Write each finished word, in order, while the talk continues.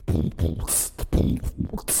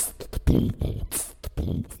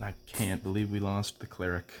I can't believe we lost the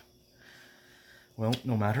cleric. Well,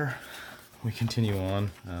 no matter. We continue on.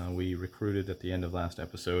 We recruited at the end of last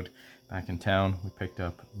episode. Back in town, we picked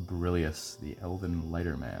up Brillius, the Elven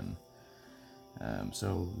Lighterman.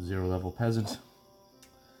 So 0 level peasant.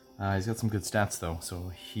 He's got some good stats though,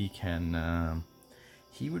 so he can.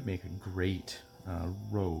 He would make a great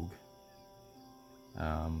rogue,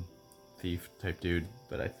 thief type dude.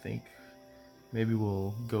 But I think maybe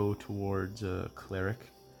we'll go towards a cleric.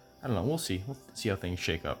 I don't know. We'll see. We'll see how things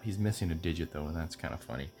shake up. He's missing a digit though, and that's kind of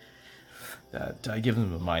funny. That gives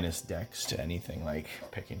him a minus dex to anything like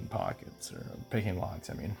picking pockets or picking locks.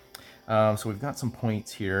 I mean, so we've got some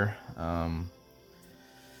points here. I'm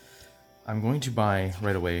going to buy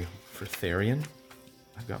right away for Therian.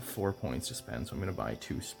 I've got 4 points to spend, so I'm going to buy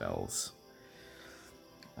 2 spells.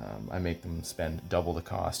 I make them spend double the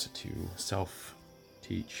cost to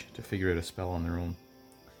self-teach, to figure out a spell on their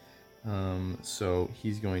own. So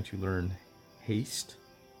he's going to learn Haste.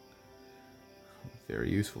 Very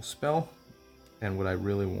useful spell. And what I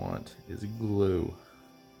really want is Glue.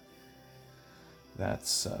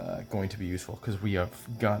 That's going to be useful because we have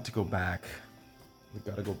got to go back. We've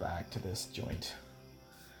got to go back to this joint.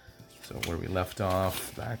 So where we left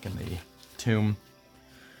off, back in the tomb,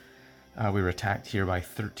 we were attacked here by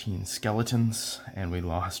 13 skeletons, and we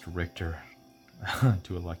lost Richter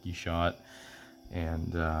to a lucky shot.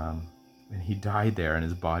 And he died there, and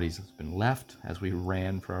his body's been left as we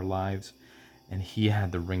ran for our lives. And he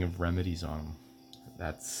had the Ring of Remedies on him.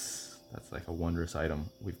 That's like a wondrous item.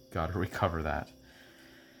 We've got to recover that.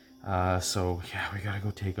 So yeah, we gotta go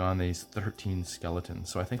take on these 13 skeletons.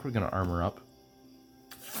 So I think we're gonna armor up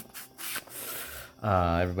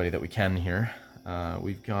everybody that we can here.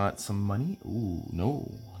 We've got some money. Ooh, no,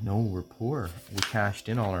 we're poor. We cashed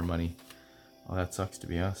in all our money. Oh, that sucks to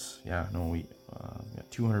be us. Yeah, no, we got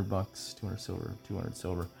 $200, 200 silver, 200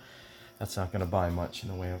 silver. That's not gonna buy much in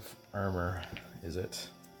the way of armor, is it?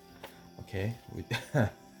 Okay,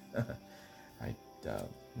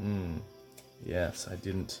 yes, I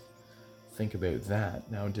didn't think about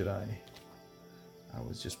that. Now did I? I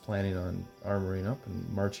was just planning on armoring up and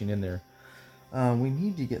marching in there. We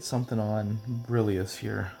need to get something on Brillius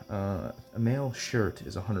here. A male shirt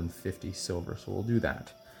is 150 silver, so we'll do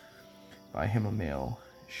that. Buy him a male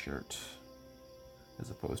shirt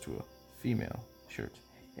as opposed to a female shirt.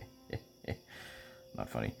 Not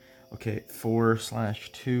funny. Okay,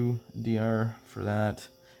 4/2 DR for that.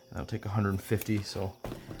 That'll take 150, so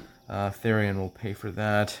Therian will pay for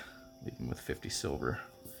that. Leave him with 50 silver.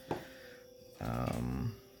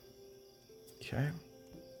 Okay.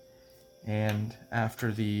 And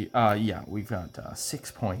after the, yeah, we've got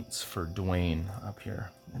 6 points for Dwayne up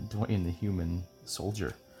here. And Dwayne, the human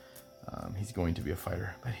soldier. He's going to be a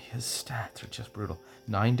fighter, but his stats are just brutal.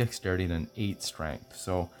 9 dexterity and an 8 strength.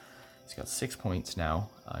 So he's got 6 points now.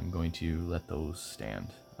 I'm going to let those stand.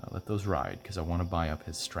 Let those ride, because I want to buy up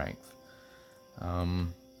his strength.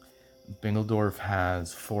 Bingledorf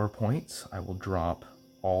has 4 points. I will drop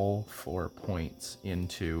all 4 points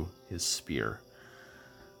into his spear,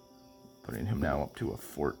 putting him now up to a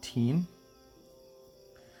 14.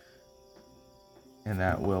 And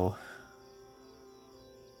that will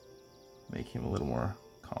make him a little more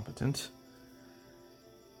competent.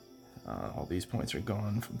 All these points are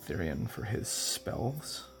gone from Therian for his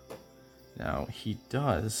spells. Now, he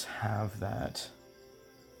does have that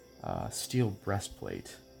steel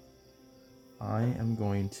breastplate. I am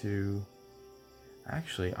going to...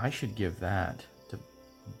 Actually, I should give that to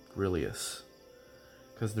Brillius,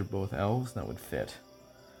 because they're both elves, that would fit.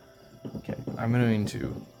 Okay, I'm going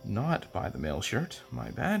to not buy the male shirt.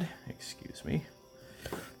 My bad. Excuse me.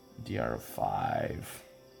 DR of 5.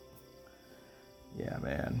 Yeah,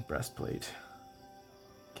 man. Breastplate.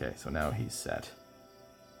 Okay, so now he's set.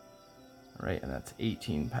 Alright, and that's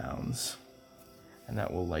 18 pounds. And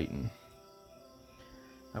that will lighten.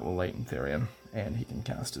 That will lighten Therian. And he can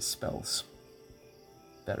cast his spells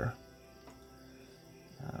better.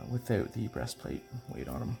 Without the breastplate weight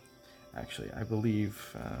on him. Actually, I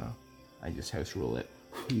believe I just house rule it.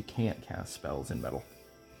 You can't cast spells in metal.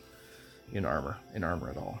 In armor at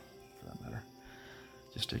all, for that matter.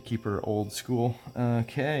 Just to keep her old school.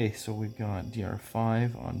 Okay, so we've got DR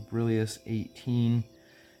 5 on Brillius, 18.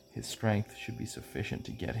 His strength should be sufficient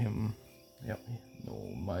to get him. Yep, no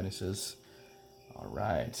minuses.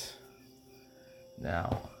 Alright.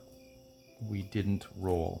 Now, we didn't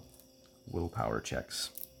roll willpower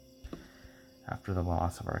checks. After the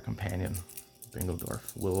loss of our companion,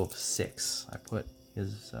 Bingledorf, will of 6. I put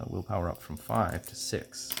his willpower up from 5 to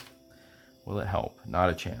 6. Will it help? Not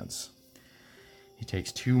a chance. He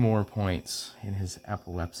takes 2 more points in his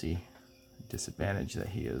epilepsy disadvantage that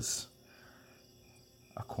he has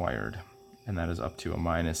acquired. And that is up to a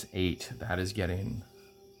 -8. That is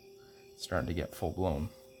starting to get full blown.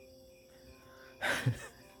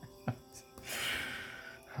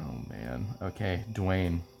 Oh man. Okay,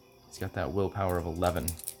 Dwayne. He's got that willpower of 11.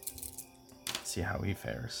 Let's see how he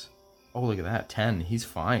fares. Oh, look at that. 10. He's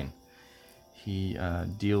fine. He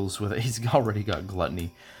deals with it. He's already got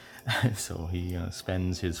gluttony. So he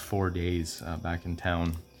spends his 4 days back in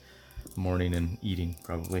town, mourning and eating,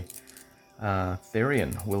 probably.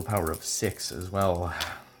 Therian, willpower of 6 as well.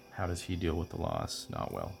 How does he deal with the loss?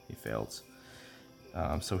 Not well. He fails.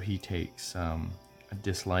 So he takes a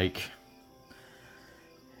dislike.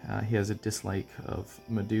 He has a dislike of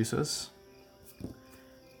Medusas.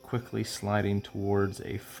 Quickly sliding towards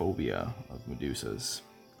a phobia of Medusas.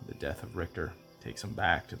 The death of Richter takes him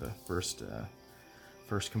back to the first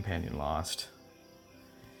companion lost.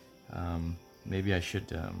 Maybe I should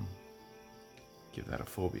give that a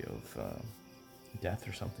phobia of death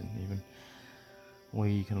or something even.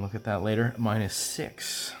 We can look at that later.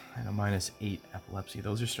 -6 and a -8 epilepsy.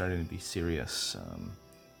 Those are starting to be serious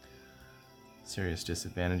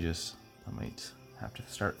disadvantages. I might have to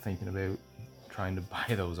start thinking about trying to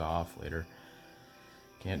buy those off later.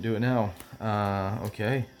 Can't do it now.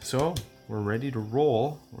 Okay, so we're ready to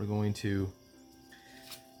roll. We're going to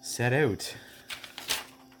set out.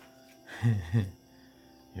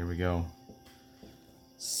 Here we go.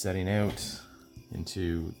 Setting out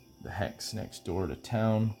into the hex next door to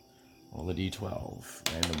town. Roll the d12.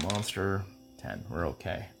 Random monster. 10. We're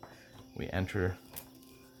okay. We enter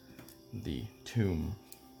the tomb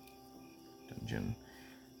dungeon.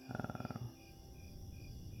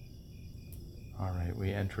 Alright,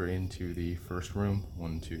 we enter into the first room.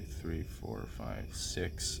 1, 2, 3, 4, 5,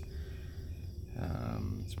 6.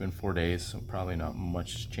 It's been 4 days, so probably not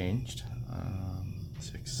much has changed.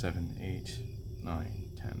 6, 7, 8, 9,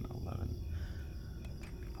 10, 11.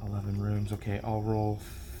 11 rooms. Okay, I'll roll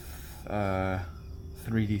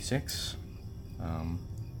 3d6.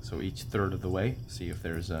 So each third of the way, see if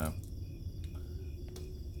there's an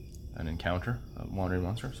encounter, a wandering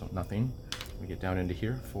monster. So nothing. We get down into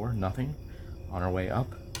here. 4, nothing. On our way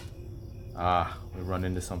up, we run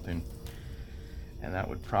into something. And that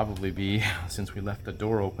would probably be, since we left the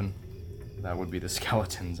door open, that would be the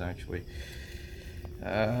skeletons, actually.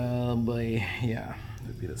 But yeah, it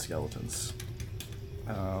would be the skeletons.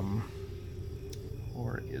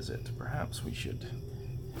 Or is it? Perhaps we should...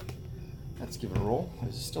 Let's give it a roll.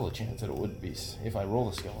 There's still a chance that it would be. If I roll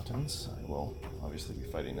the skeletons, I will obviously be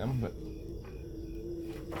fighting them, but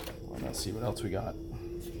why not see what else we got?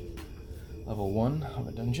 Level 1 of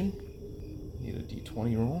a dungeon. Need a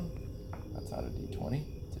d20 roll. That's not a d20.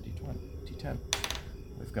 It's a d20. d10.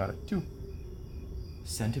 We've got a 2.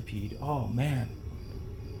 Centipede. Oh man.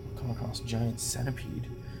 Come across giant centipede.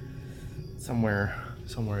 Somewhere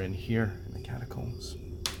in here in the catacombs.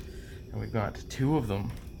 And we've got 2 of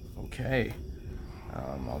them. Okay.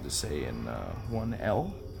 I'll just say in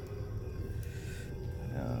 1L.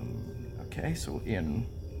 Okay, so in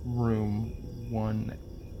room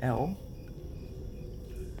 1L.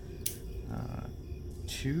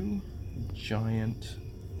 2 giant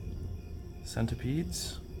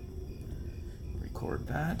centipedes. Record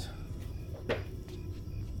that.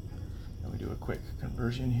 And we do a quick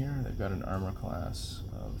conversion here. They've got an armor class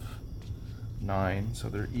of 9, so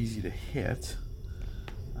they're easy to hit.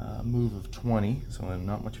 Move of 20, so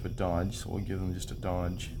not much of a dodge, so we'll give them just a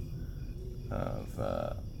dodge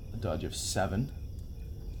of 7.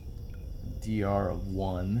 DR of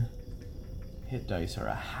 1. Hit dice are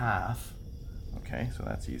a half. Okay, so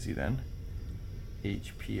that's easy then.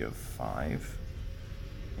 HP of 5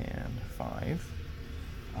 and 5.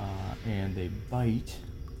 And they bite.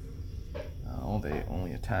 They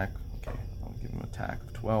only attack. Okay, I'll give them an attack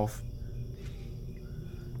of 12.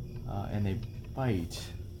 And they bite.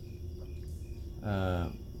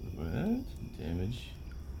 What? Damage.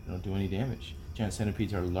 They don't do any damage. Giant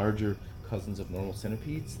centipedes are larger cousins of normal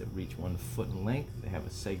centipedes that reach 1 foot in length. They have a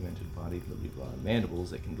segmented body, blah,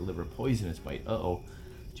 mandibles that can deliver poisonous bite.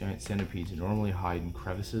 Giant centipedes normally hide in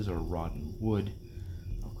crevices or rotten wood.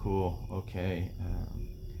 Oh, cool. Okay.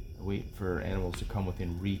 Wait for animals to come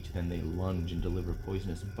within reach, then they lunge and deliver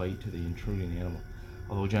poisonous bite to the intruding animal.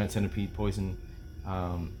 Although giant centipede poison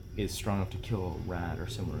is strong enough to kill a rat or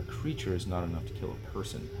similar creature, is not enough to kill a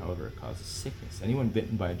person. However, it causes sickness. Anyone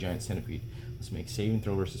bitten by a giant centipede must make saving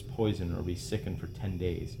throw versus poison or be sickened for 10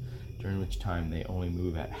 days, during which time they only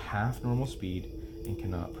move at half normal speed and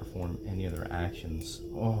cannot perform any other actions.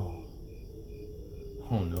 Oh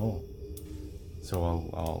no. So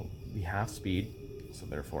I'll be half speed, so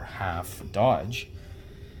therefore half dodge.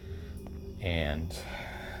 And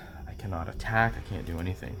I cannot attack, I can't do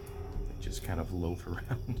anything. I just kind of loaf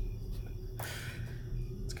around.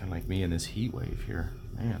 It's kind of like me in this heat wave here.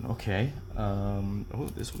 Man, okay. Oh,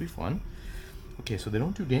 this will be fun. Okay, so they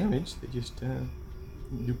don't do damage, they just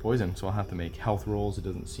do poison. So I'll have to make health rolls, it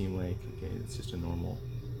doesn't seem like. Okay, it's just a normal.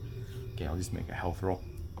 Okay, I'll just make a health roll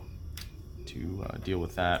to deal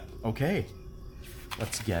with that. Okay,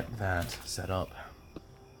 let's get that set up.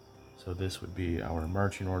 So this would be our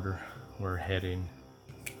marching order. We're heading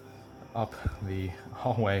up the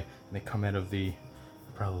hallway, and they come out of the,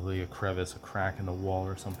 probably a crevice, a crack in the wall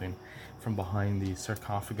or something, from behind the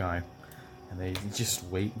sarcophagi. And they just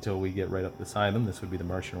wait until we get right up beside them. This would be the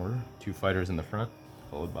marching order. 2 fighters in the front,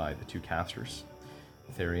 followed by the 2 casters.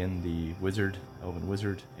 Therian, the wizard, elven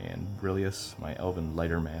wizard, and Brillius, my elven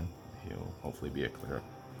lighter man. He'll hopefully be a cleric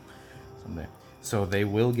someday. So they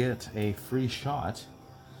will get a free shot.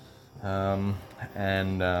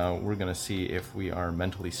 And we're gonna see if we are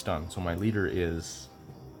mentally stunned. So my leader is...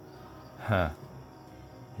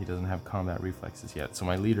 He doesn't have combat reflexes yet. So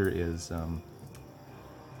my leader is...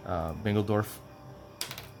 Bingledorf.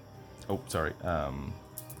 Oh, sorry.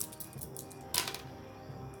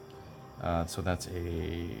 So that's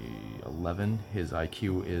a 11. His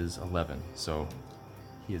IQ is 11. So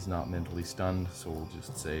he is not mentally stunned. So we'll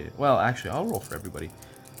just say, well, actually, I'll roll for everybody.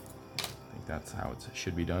 I think that's how it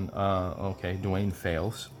should be done. Okay, Dwayne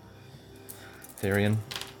fails. Therian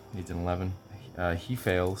needs an 11. He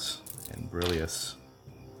fails, and Brillius.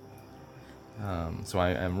 So I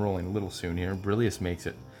am rolling a little soon here. Brillius makes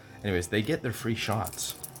it. Anyways, they get their free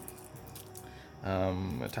shots.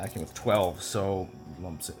 Attacking with 12, so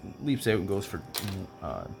leaps out and goes for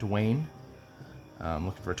Dwayne.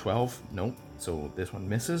 Looking for a 12. Nope. So this one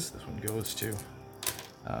misses. This one goes to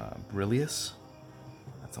Brillius.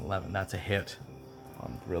 That's 11. That's a hit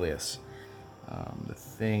on Brillius. The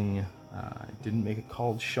thing didn't make a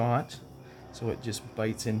called shot, so it just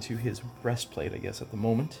bites into his breastplate, I guess, at the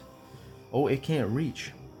moment. Oh, it can't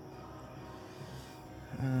reach.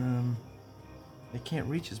 It can't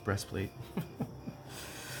reach his breastplate.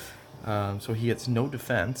 So he gets no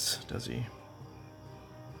defense, does he?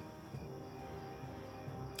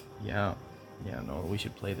 Yeah, no, we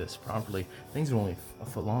should play this properly. Things are only a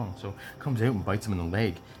foot long, so comes out and bites him in the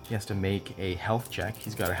leg. He has to make a health check.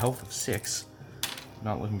 He's got a health of 6.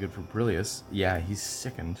 Not looking good for Brillius. Yeah, he's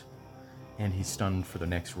sickened, and he's stunned for the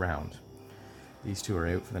next round. These 2 are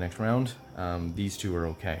out for the next round. These 2 are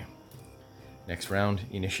okay. Next round,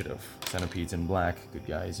 initiative. Centipedes in black, good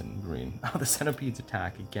guys in green. Oh, the centipedes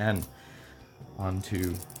attack again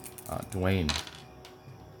onto Dwayne.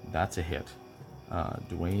 That's a hit.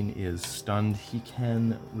 Dwayne is stunned. He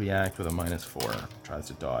can react with a -4. Tries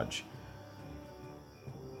to dodge.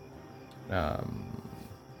 Oh,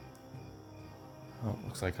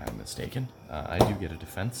 looks like I'm mistaken. I do get a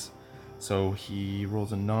defense. So he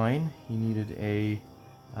rolls a 9. He needed a...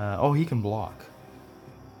 oh, he can block.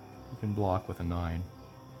 He can block with a 9.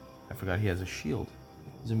 I forgot he has a shield.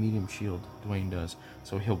 He's a medium shield. Dwayne does.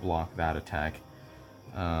 So he'll block that attack.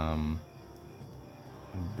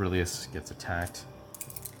 Brillius gets attacked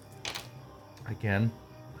again.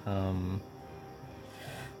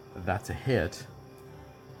 That's a hit.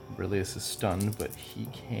 Brillius is stunned, but he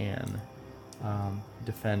can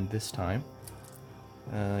defend this time.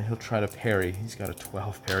 He'll try to parry. He's got a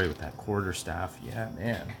 12 parry with that quarterstaff. Yeah,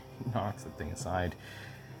 man. He knocks the thing aside.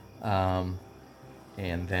 And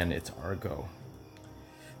then it's Argo.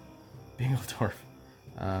 Bingledorf.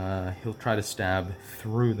 He'll try to stab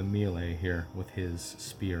through the melee here with his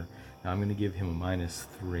spear. Now I'm going to give him a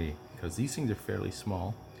 -3 because these things are fairly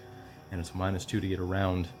small, and it's a -2 to get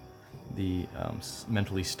around the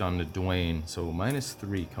mentally stunned Dwayne. So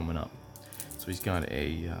 -3 coming up. So he's got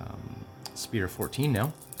a spear 14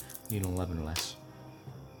 now. Need an 11 or less.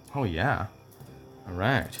 Oh yeah. All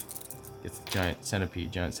right. Gets the giant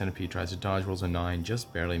centipede. Giant centipede tries to dodge, rolls a 9,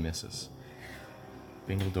 just barely misses.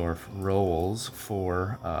 Bingledorf rolls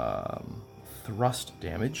for thrust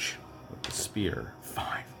damage with the spear.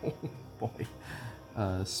 5. Oh boy.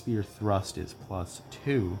 Spear thrust is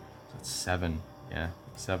 +2, so that's 7. Yeah,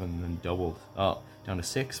 7 then doubled. Oh, down to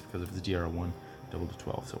 6 because of the DR1. Doubled to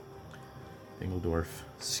 12. So Bingledorf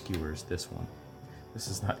skewers this one. This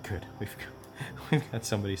is not good. We've got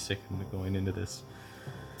somebody sick going into this.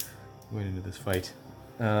 Going into this fight.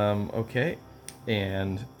 Okay,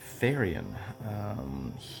 and Therian.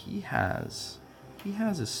 He has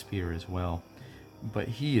a spear as well, but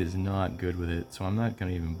he is not good with it, so I'm not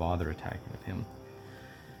going to even bother attacking with him.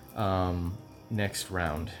 Next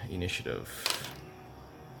round, initiative.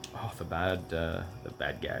 Oh, the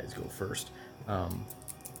bad guys go first. I'm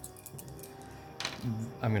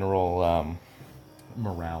gonna roll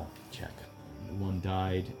morale check. One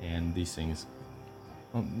died, and these things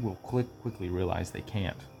will quickly realize they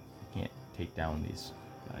can't take down these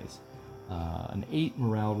guys. An 8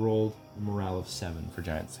 morale rolled, a morale of 7 for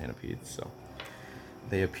giant centipedes. So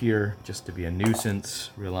they appear just to be a nuisance,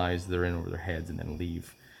 realize they're in over their heads, and then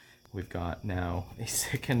leave. We've got now a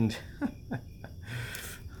second.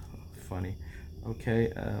 Funny.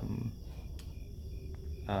 Okay.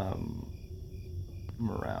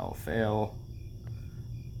 Morale fail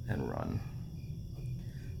and run.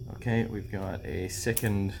 Okay, we've got a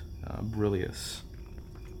second Brillius.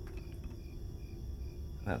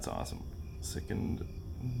 That's awesome. Second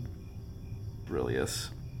Brillius.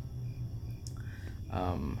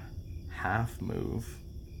 Half move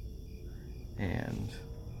and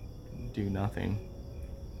do nothing.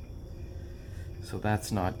 So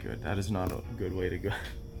that's not good. That is not a good way to go.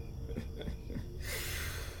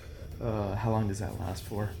 How long does that last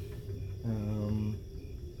for?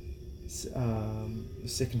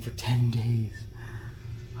 Second for 10 days.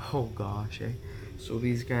 Oh gosh, eh? So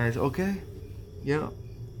these guys, okay, yeah.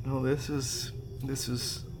 No, this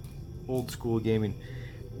is old school gaming.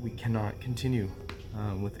 We cannot continue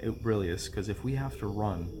without Brillius, because if we have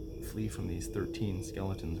to flee from these 13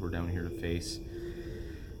 skeletons we're down here to face,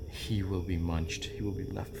 he will be munched. He will be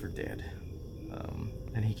left for dead,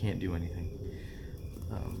 and he can't do anything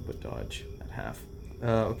but dodge at half.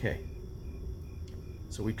 Okay.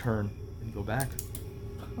 So we turn and go back.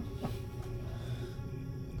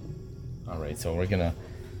 Alright, so we're gonna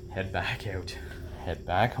head back out. Head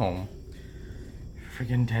back home.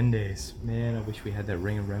 Friggin' 10 days. Man, I wish we had that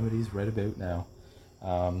Ring of Remedies right about now.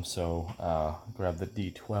 Grab the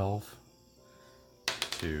D12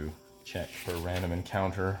 to check for a random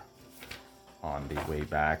encounter on the way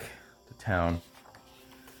back to town.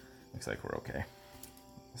 Looks like we're okay.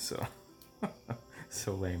 So,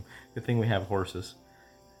 so lame. Good thing we have horses,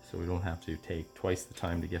 so we don't have to take twice the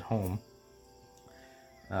time to get home.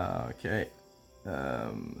 Okay.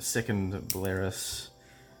 Second Valeris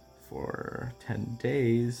for 10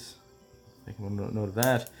 days. Make a note of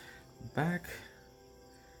that. Back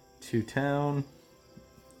to town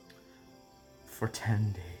for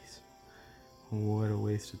 10 days. What a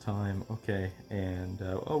waste of time. Okay, and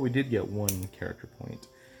we did get 1 character point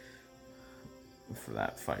for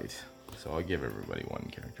that fight, so I'll give everybody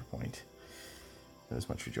 1 character point. There was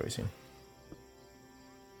much rejoicing.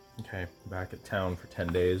 Okay, back at town for 10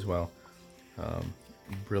 days. Well,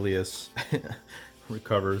 Brillius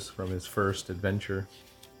recovers from his first adventure,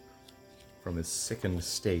 from his sickened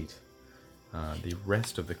state. The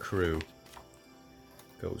rest of the crew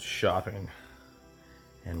goes shopping,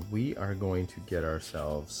 and we are going to get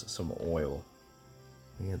ourselves some oil.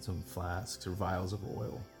 We get some flasks or vials of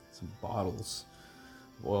oil, some bottles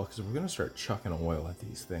of oil, because we're going to start chucking oil at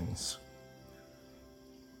these things.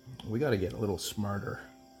 We got to get a little smarter.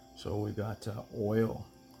 So we got oil,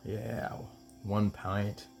 yeah, 1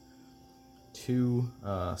 pint, 2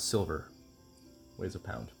 silver, weighs a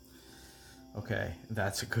pound. Okay, I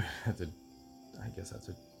guess that's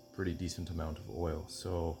a pretty decent amount of oil.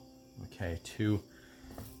 So, okay, 2,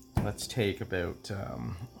 let's take about,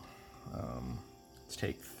 let's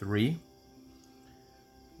take 3,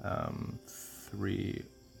 3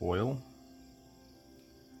 oil.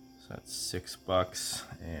 So that's $6,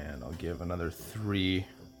 and I'll give another 3.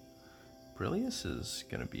 Brillius is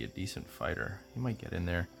gonna be a decent fighter. He might get in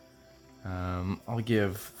there. I'll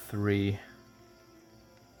give 3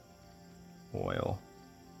 oil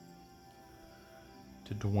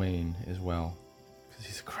to Dwayne as well, because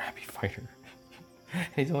he's a crappy fighter.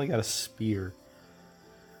 He's only got a spear.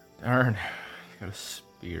 Darn, he's got a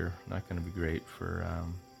spear. Not gonna be great for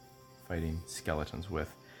fighting skeletons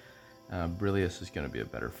with. Brillius is gonna be a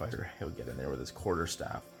better fighter. He'll get in there with his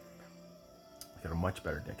quarterstaff. Got a much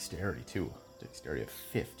better dexterity too. Dexterity of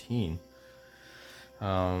 15.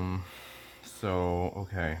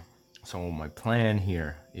 Okay. So my plan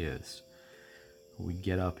here is we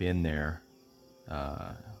get up in there,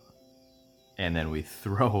 and then we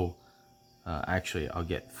throw. Actually, I'll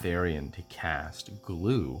get Therian to cast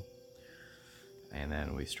glue, and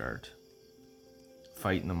then we start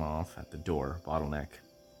fighting them off at the door, bottleneck.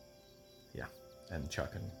 Yeah, and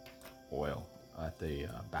chucking oil at the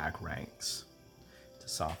back ranks to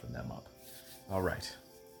soften them up. All right.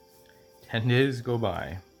 10 days go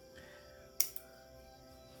by.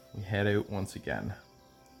 We head out once again.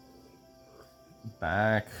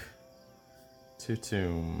 Back to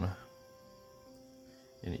Tomb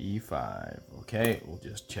in E5. Okay, we'll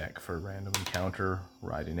just check for random encounter.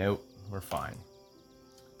 Riding out, we're fine.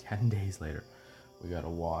 10 days later, we gotta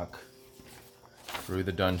walk through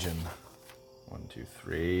the dungeon. 1, 2,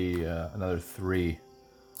 3. Another 3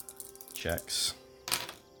 checks.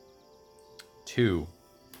 2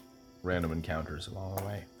 random encounters along the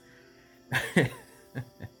way.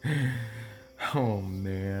 Oh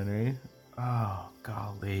man, eh? Oh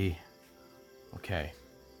golly. Okay.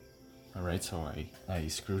 All right. So I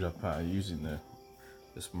screwed up using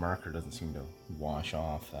this marker. Doesn't seem to wash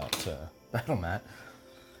off that battle mat.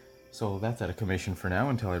 So that's out of commission for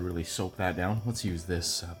now until I really soak that down. Let's use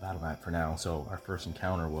this battle mat for now. So our first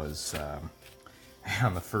encounter was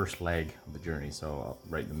on the first leg of the journey. So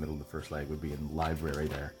right in the middle of the first leg would be in the library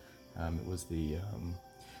there. It was the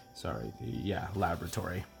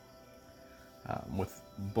laboratory with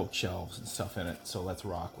bookshelves and stuff in it. So let's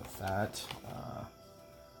rock with that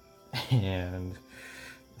and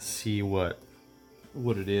see what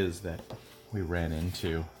it is that we ran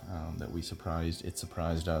into that it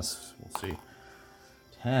surprised us. We'll see.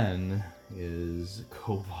 10 is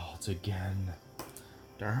cobalt again.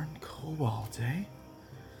 Darn cobalt, eh?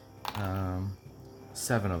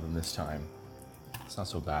 7 of them this time. It's not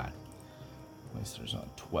so bad. At least there's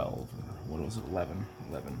not 12 or what was it? 11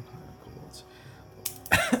 cobalts.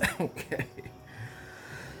 Okay.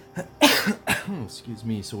 Excuse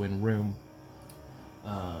me. So in room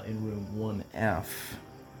 1F,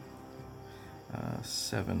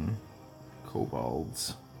 7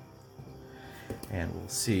 kobolds, and we'll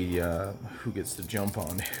see who gets to jump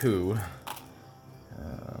on who.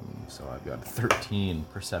 So I've got a 13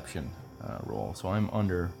 perception roll, so I'm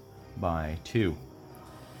under by 2.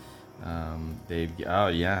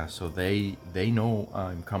 So they know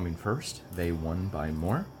I'm coming first. They won by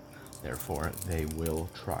more, therefore they will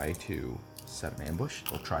try to set an ambush.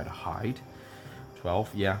 They'll try to hide.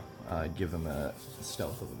 12, yeah. Give them a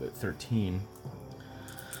stealth of about 13.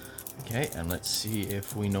 Okay, and let's see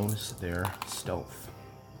if we notice their stealth.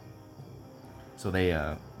 So they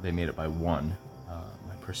made it by 1.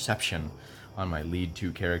 My perception on my lead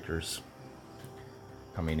 2 characters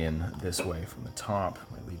coming in this way from the top.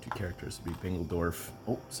 My lead 2 characters would be Bingledorf.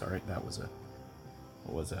 Oh, sorry, that was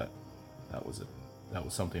what was that? That was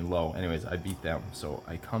something low. Anyways, I beat them, so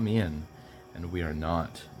I come in, and we are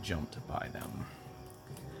not jumped by them.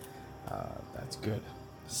 That's good.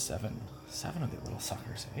 7 of the little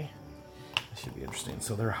suckers, eh? This should be interesting.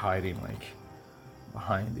 So they're hiding like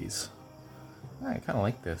behind these. I kind of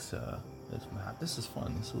like this map. This is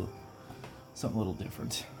fun. This is something a little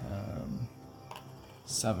different.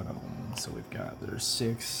 7 of them. So there's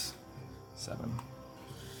 6, 7.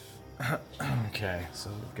 Okay, so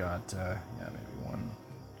we've got maybe one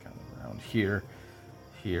kind of around here.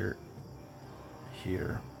 Yeah,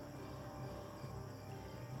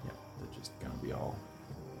 they're just gonna be all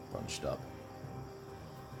bunched up.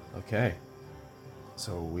 Okay,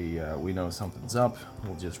 so we know something's up.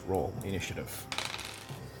 We'll just roll initiative.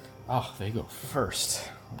 Oh, they go first.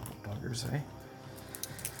 Little buggers, eh?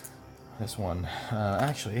 This one,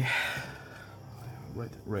 actually,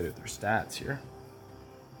 right at their stats here.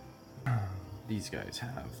 These guys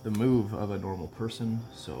have the move of a normal person,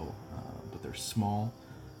 so but they're small.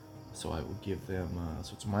 So I will give them,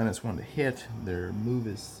 so it's -1 to hit. Their move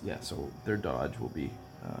is, so their dodge will be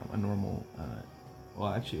a normal,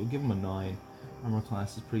 well actually we'll give them a 9. Armor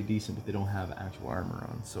class is pretty decent, but they don't have actual armor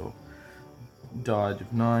on, so dodge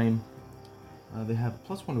of 9. They have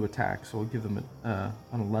 +1 to attack, so I'll give them an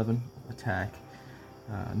 11 attack.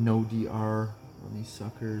 No DR on these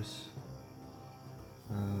suckers.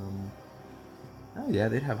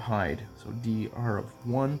 They'd have hide, so DR of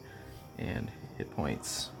 1, and hit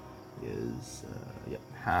points is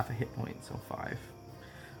half a hit point, so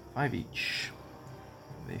 5 each.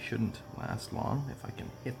 They shouldn't last long if I can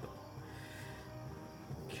hit them.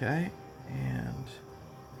 Okay, and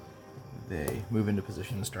they move into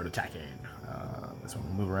position and start attacking. This one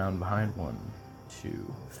will move around behind. 1,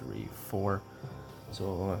 2, 3, 4.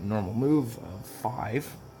 So a normal move of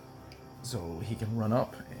 5. So he can run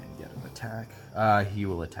up and get an attack. He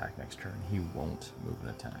will attack next turn. He won't move an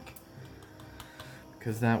attack.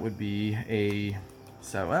 Because that would be a...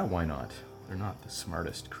 So, why not? They're not the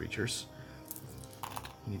smartest creatures.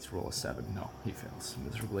 He needs to roll a 7. No, he fails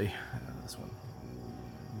miserably. This one.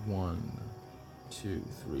 1, 2,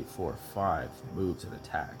 3, 4, 5. Moves and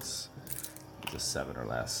attacks. It's a 7 or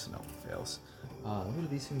less. No, fails. What do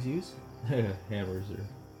these things use? Hammers or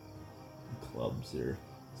clubs or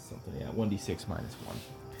something. Yeah, 1d6 minus 1.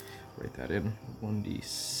 Write that in.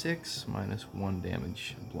 1d6 minus 1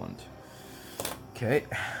 damage blunt. Okay.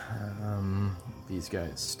 These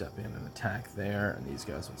guys step in and attack there, and these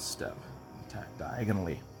guys will attack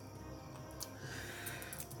diagonally.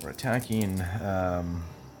 We're attacking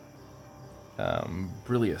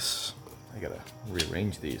Brillius. I gotta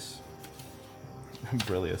rearrange these.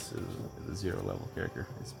 Brillius is a 0 level character.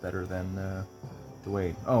 It's better than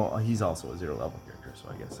Dwayne. Oh, he's also a 0 level character, so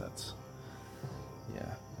I guess that's...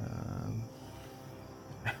 yeah.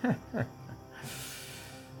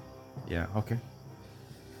 Yeah, okay.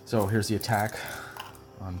 So here's the attack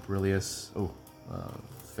on Brillius. Oh,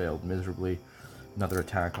 failed miserably. Another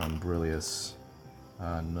attack on Brillius.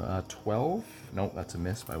 12? Nope, that's a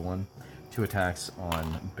miss by 1. 2 attacks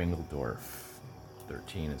on Bingledorf.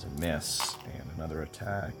 13 is a miss. And another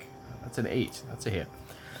attack. That's an 8. That's a hit.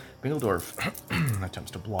 Bingledorf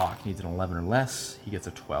attempts to block. Needs an 11 or less. He gets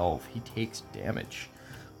a 12. He takes damage.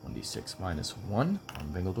 1d6 minus 1 on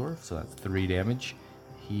Bingledorf. So that's 3 damage.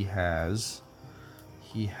 He has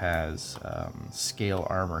scale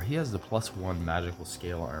armor. He has the +1 magical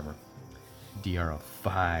scale armor. DR of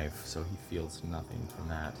 5, so he feels nothing from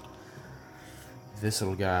that. This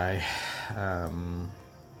little guy, he'll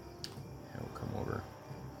come over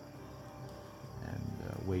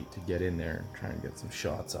and wait to get in there and try and get some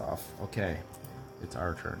shots off. Okay, it's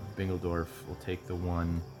our turn. Bingledorf will take the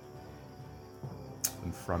one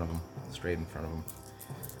in front of him, straight in front of him.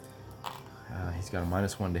 He's got a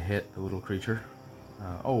 -1 to hit the little creature.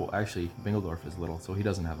 Oh, actually, Bingledorf is little, so he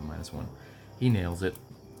doesn't have a -1. He nails it.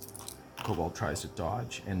 Kobold tries to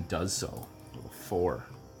dodge and does so with a 4.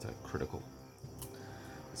 It's a critical.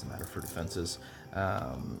 Doesn't matter for defenses.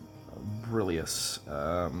 Brillius.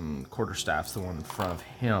 Quarterstaff's the one in front of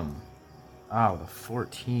him. Oh, the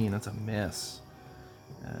 14. That's a miss.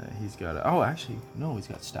 He's got a... Oh, actually, no, he's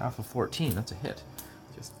got staff of 14. That's a hit.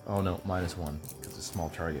 Just... Oh, no, -1 because it's a small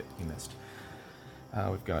target. He missed.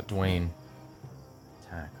 We've got Dwayne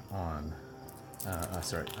attack on...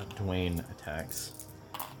 Dwayne attacks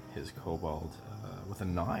his kobold with a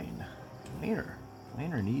 9.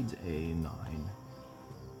 Dwayner needs a 9.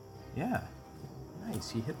 Yeah, nice.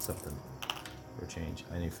 He hit something for a change,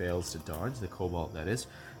 and he fails to dodge the kobold. That is.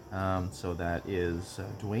 So that is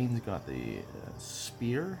Dwayne's got the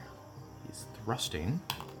spear. He's thrusting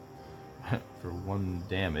for 1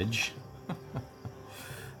 damage.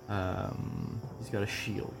 He's got a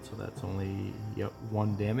shield, so that's only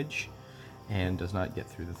 1 damage, and does not get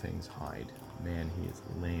through the thing's hide. Man, he is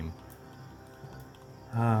lame.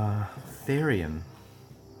 Therian.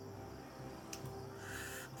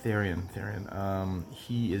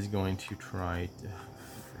 He is going to try...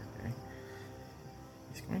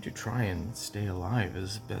 He's going to try and stay alive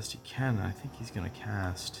as best he can. I think he's going to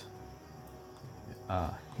cast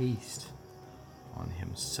haste on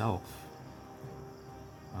himself.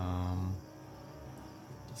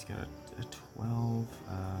 He's got a 12,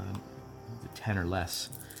 a 10 or less.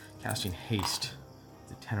 Casting haste,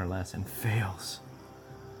 a 10 or less, and fails.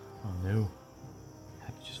 Oh no. I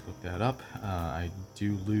had to just look that up. I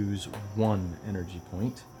do lose 1 energy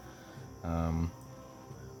point on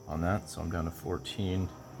that, so I'm down to 14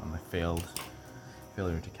 on my failure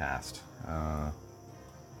to cast.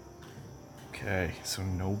 Okay, so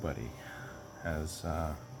nobody has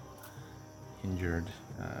injured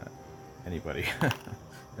anybody.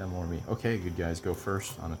 Them or me. Okay, good guys, go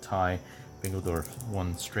first on a tie. Bingledorf,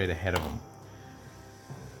 1 straight ahead of him.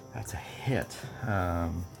 That's a hit.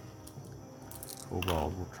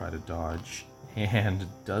 Kobold will try to dodge, and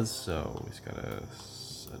does so. He's got a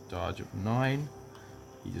dodge of 9.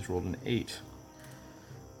 He just rolled an 8.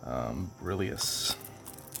 Brillius.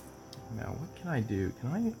 Now, what can I do?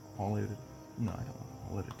 Can I all-out? No, I don't want to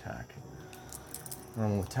all-out attack.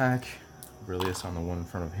 Normal attack. Brillius on the one in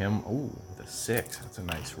front of him. Oh, with a 6. That's a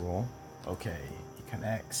nice roll. Okay, he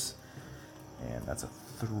connects. And that's a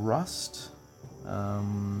thrust.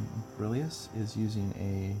 Brillius is using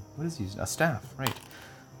a... What is he using? A staff, right.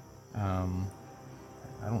 I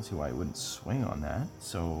don't see why he wouldn't swing on that.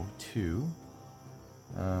 So, 2.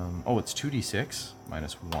 Oh, it's 2d6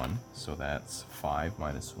 minus 1. So that's 5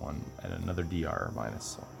 minus 1. And another DR minus.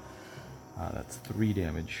 So, that's 3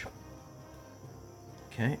 damage.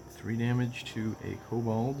 Okay, 3 damage to a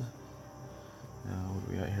kobold. What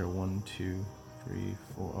do we got here? 1, 2, 3,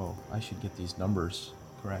 4. Oh, I should get these numbers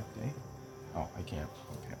correct, eh? Oh, I can't.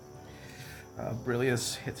 Okay.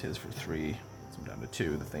 Brillius hits his for 3. So I'm down to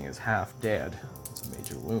 2. The thing is half dead. It's a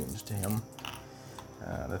major wound to him.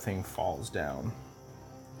 The thing falls down.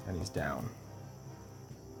 And he's down.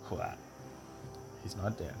 Flat. He's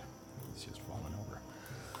not dead. He's just fallen over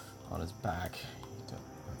on his back. He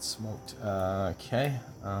got smoked. Okay.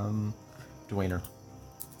 Dwayner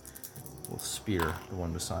will spear the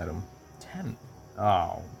one beside him. 10.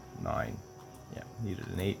 Oh, 9. Yeah, needed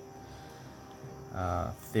an 8.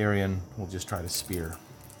 Therian will just try to spear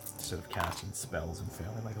instead of casting spells and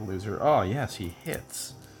failing like a loser. Oh, yes, he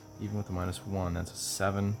hits. Even with the -1, that's a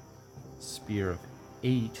 7. spear of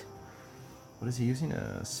 8. What is he using?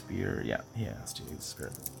 A spear? Yeah, he has to use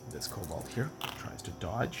spear. This kobold here tries to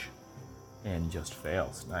dodge and just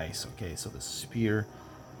fails. Nice. Okay, so the spear,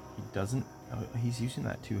 he doesn't. Oh, he's using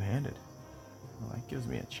that two-handed. Well, that gives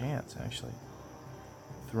me a chance, actually.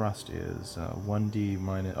 Thrust is 1d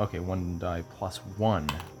minus. Okay, 1 die plus 1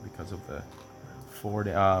 because of the 4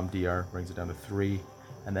 DR brings it down to 3,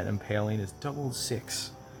 and then impaling is double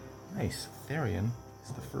 6. Nice. Therian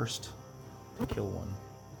is the first to kill one.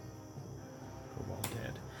 Kobold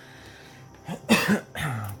dead.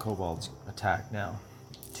 Kobold's attack now.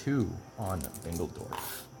 2 on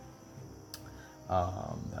Bingledorf.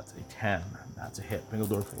 That's a 10. That's a hit.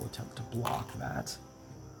 Bingledorf will attempt to block that.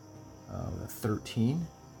 The 13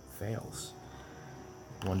 fails.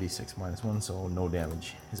 1d6 minus 1, so no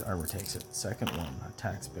damage. His armor takes it. Second one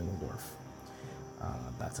attacks Bingledorf.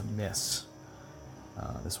 That's a miss.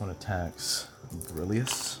 This one attacks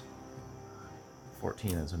Brillius.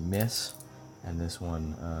 14 is a miss. And this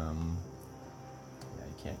one, yeah,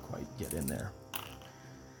 you can't quite get in there.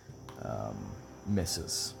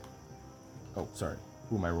 Misses. Oh, sorry.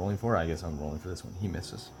 Who am I rolling for? I guess I'm rolling for this one. He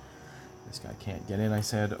misses. This guy can't get in, I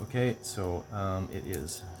said. Okay, so it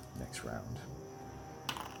is next round.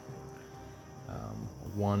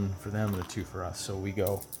 1 for them and a 2 for us. So we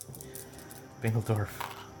go. Bingledorf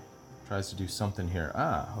tries to do something here.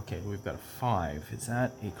 Ah, okay, we've got a 5. Is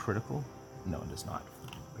that a critical? No, it is not.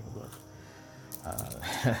 Bingledorf.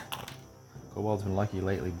 Kobold's been lucky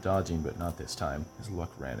lately dodging, but not this time. His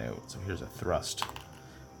luck ran out. So here's a thrust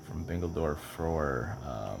from Bingledorf for,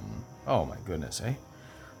 oh my goodness, eh?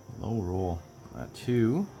 Low roll.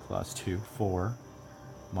 2 plus 2, 4,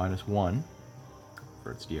 minus 1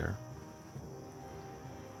 for its DR.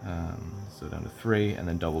 So down to 3, and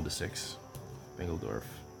then double to 6. Bingledorf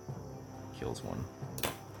kills one.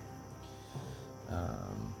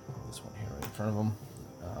 This one here right in front of him.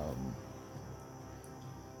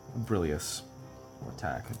 Brillius will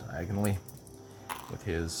attack diagonally with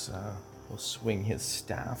his, will swing his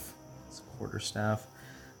staff, his quarter staff.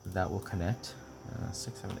 That will connect.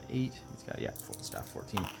 6, 7, 8. He's got, yeah, full staff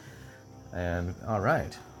 14. And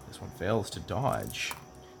alright, this one fails to dodge.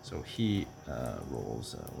 So he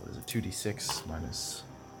rolls, what is it, 2d6 minus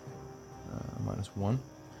 1.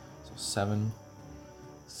 So 7,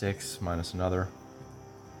 6 minus another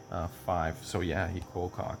 5. So yeah, he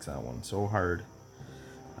cold cocks that one so hard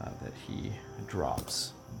that he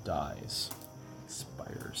drops, dies,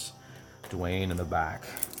 expires. Dwayne in the back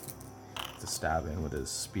to stab in with his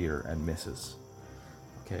spear and misses.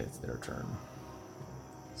 Okay, it's their turn.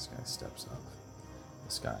 This guy steps up.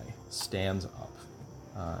 This guy stands up.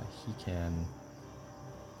 He can.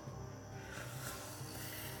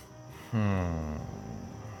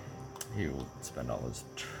 He will spend all his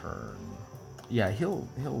turn. Yeah, he'll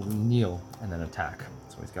kneel and then attack.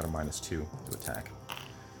 So he's got a -2 to attack.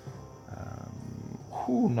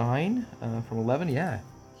 9 from 11. Yeah,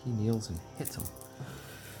 he kneels and hits him.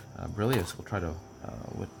 Brillius will try to.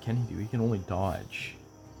 What can he do? He can only dodge.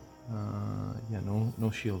 Yeah,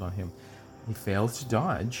 no shield on him. He fails to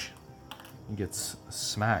dodge. He gets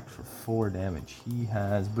smacked for 4 damage.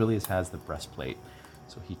 Brillius has the breastplate,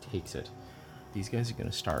 so he takes it. These guys are going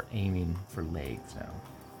to start aiming for legs now.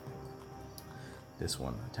 This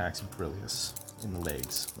one attacks Brillius in the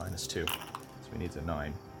legs, -2. So he needs a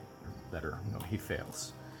 9 or better. No, he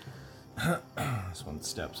fails. This one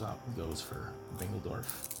steps up, goes for Bingledorf.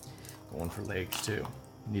 Going for legs too.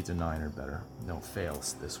 Needs a 9 or better. No,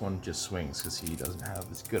 fails. This one just swings because he doesn't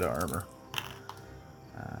have as good armor.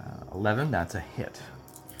 11, that's a hit.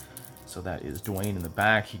 So that is Dwayne in the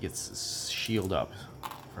back. He gets his shield up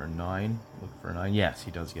for a 9. Look for a 9. Yes,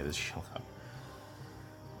 he does get his shield up.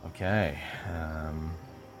 Okay.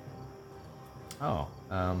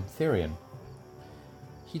 Therian.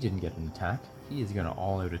 He didn't get an attack. He is going to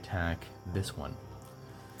all-out attack this one.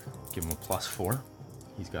 Give him a +4.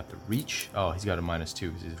 He's got the reach. Oh, he's got a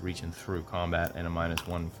 -2 because he's reaching through combat, and a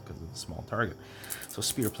 -1 because of the small target. So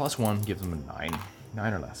spear +1 gives him a 9.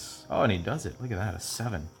 9 or less. Oh, and he does it. Look at that, a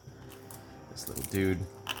 7. This little dude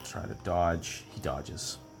try to dodge. He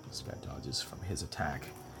dodges. This guy dodges from his attack.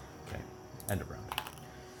 Okay, end of round.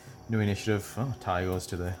 New initiative. Oh, tie goes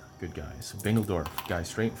to the good guys. So Bingledorf, guy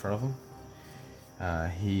straight in front of him.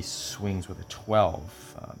 He swings with a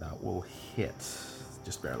 12. That will hit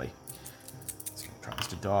just barely. This guy tries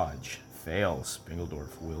to dodge. Fails.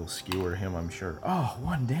 Bingledorf will skewer him, I'm sure. Oh,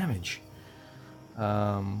 1 damage.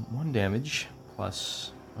 1 damage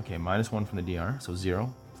plus, okay, -1 from the DR, so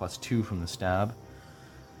 0, +2 from the stab.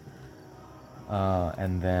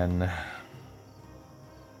 And then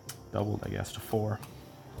doubled, I guess, to 4,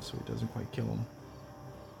 so it doesn't quite kill him.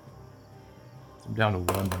 I'm down to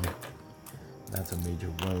 1. That's a major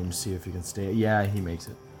wound. See if he can stay. Yeah, he makes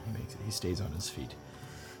it. He makes it. He stays on his feet.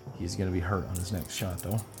 He's going to be hurt on his next shot,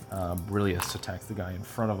 though. Brillius attacks the guy in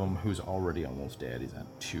front of him, who's already almost dead. He's at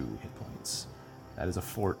 2 hit points. That is a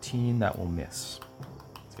 14. That will miss.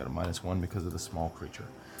 He's got a -1 because of the small creature.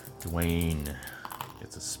 Dwayne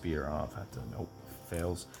gets a spear off at the... Nope,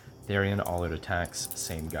 fails. Therian, all out attacks,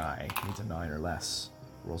 same guy. Needs a 9 or less.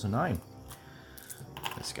 Rolls a 9.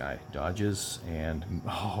 This guy dodges and...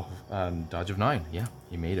 dodge of 9. Yeah,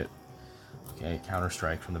 he made it. Okay,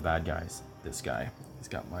 counter-strike from the bad guys. This guy, he's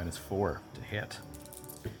got -4 to hit.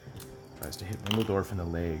 Tries to hit Wingledorf in the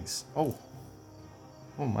legs. Oh!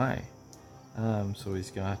 Oh my. So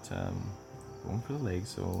he's got... going for the legs,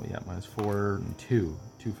 so yeah, -4 and 2.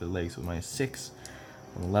 2 for the legs, so -6.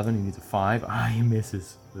 On 11, he needs a 5. He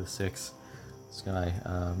misses the 6. This guy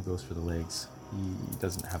goes for the legs. He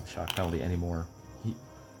doesn't have a shock penalty anymore. He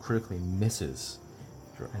critically misses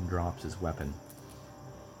and drops his weapon.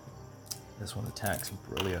 This one attacks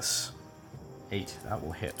Brillius. 8. That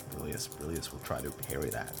will hit Brillius. Brillius will try to parry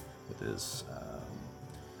that with his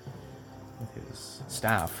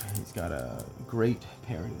staff. He's got a great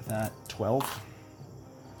parry with that. 12.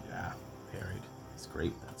 Yeah, parried. It's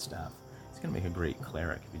great, that staff. He's going to make a great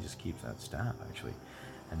cleric if he just keeps that staff, actually.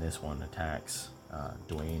 And this one attacks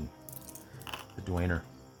Dwayne. The Dwayner.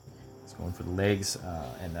 He's going for the legs,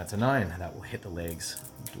 and that's a 9. That will hit the legs.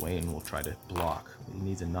 Dwayne will try to block. He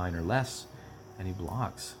needs a 9 or less, and he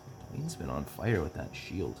blocks. Dwayne's been on fire with that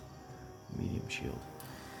shield. Medium shield.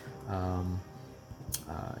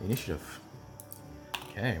 Initiative.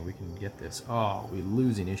 Okay, we can get this. Oh, we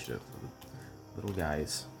lose initiative. Little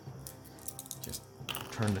guys just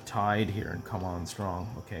turn the tide here and come on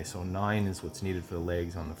strong. Okay, so 9 is what's needed for the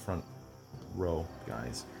legs on the front row,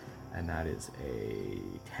 guys. And that is a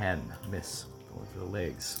 10. Miss. Going for the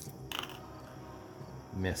legs.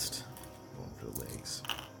 Missed. Going for the legs.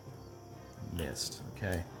 Missed.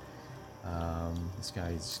 Okay. This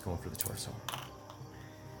guy's going for the torso.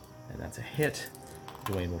 And that's a hit.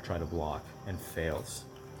 Dwayne will try to block and fails.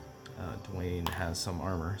 Dwayne has some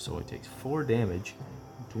armor, so it takes 4 damage.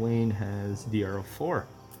 Dwayne has DR of 4.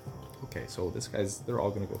 Okay, so this guy's... They're all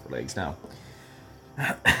going to go for legs now.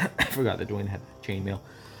 I forgot that Dwayne had chainmail.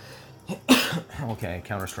 Okay,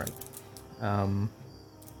 counter-strike.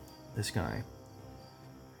 This guy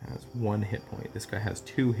has 1 hit point. This guy has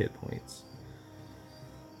 2 hit points.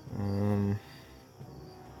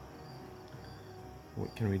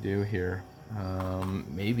 What can we do here?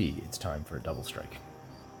 Maybe it's time for a double strike.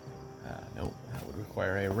 Nope, that would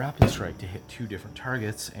require a rapid strike to hit 2 different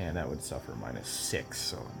targets, and that would suffer -6,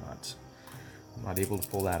 so I'm not able to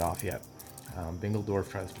pull that off yet. Bingledorf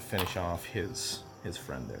tries to finish off his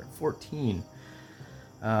friend there. 14.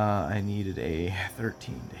 I needed a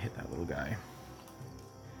 13 to hit that little guy.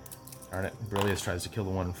 Darn it. Brillius tries to kill the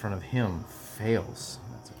one in front of him. Fails.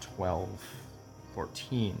 That's a 12.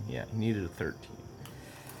 14. Yeah, he needed a 13.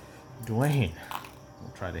 Dwayne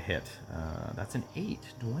will try to hit. That's an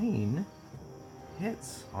 8. Dwayne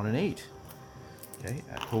hits on an 8. Okay,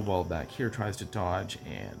 Kobold back here tries to dodge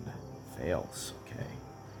and fails. Okay,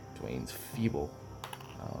 Dwayne's feeble.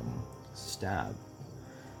 Stab.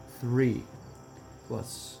 3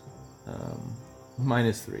 plus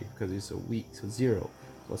 -3 because he's so weak. So 0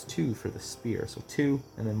 plus 2 for the spear. So 2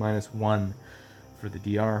 and then -1 for the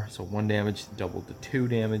DR. So 1 damage doubled to 2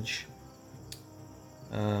 damage.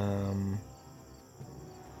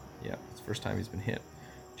 Yeah, it's the first time he's been hit.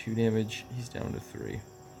 2 damage, he's down to 3.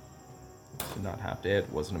 So not half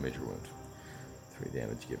dead, wasn't a major wound. 3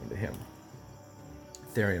 damage given to him.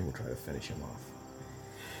 Therian will try to finish him off.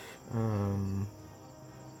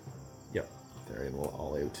 Yep, Therian will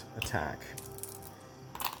all-out attack.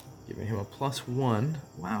 Giving him a +1.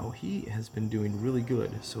 Wow, he has been doing really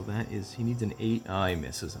good. So that is, he needs an 8. He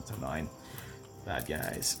misses, that's a 9. Bad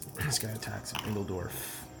guys. This guy attacks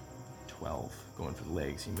Wingledorf. 12. Going for the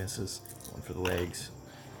legs. He misses. Going for the legs.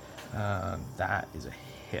 That is a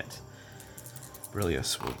hit.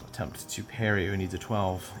 Brillius will attempt to parry. Who needs a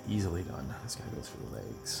 12. Easily done. This guy goes for the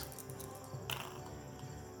legs.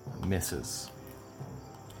 Misses.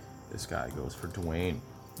 This guy goes for Dwayne.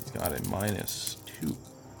 He's got a -2.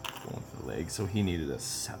 Going for the legs. So he needed a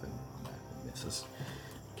 7 on that. And misses.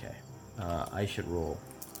 Okay. I should roll.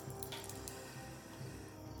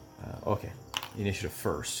 Okay, initiative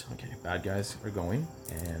first. Okay, bad guys are going,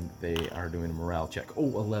 and they are doing a morale check.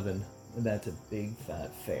 Oh, 11. That's a big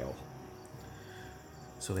fat fail.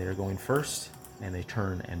 So they are going first, and they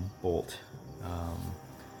turn and bolt.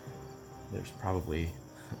 There's probably,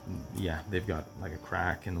 yeah, they've got like a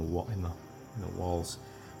crack in the wall, in the walls.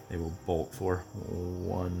 They will bolt for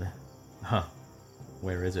 1.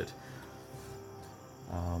 Where is it?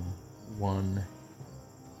 1,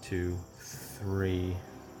 2, 3,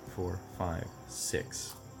 4, 5,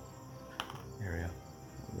 6. Area.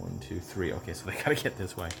 1, 2, 3. Okay, so they gotta get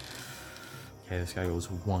this way. Okay, this guy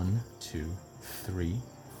goes 1, 2, 3,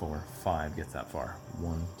 4, 5. Gets that far.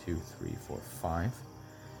 1, 2, 3, 4, 5.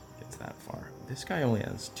 Gets that far. This guy only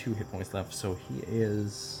has 2 hit points left, so he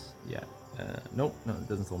is... Yeah. Nope, no, it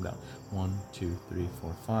doesn't slow him down. 1, 2, 3,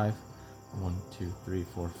 4, 5. 1, 2, 3,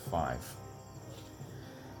 4, 5.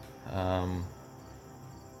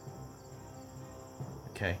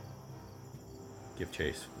 Okay. Give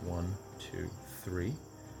chase. 1, 2, 3.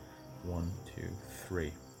 1, 2,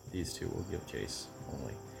 3. These two will give chase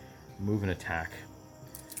only. Move and attack.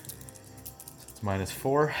 So it's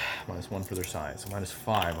 -4, -1 for their size. So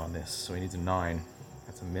 -5 on this. So he needs a 9.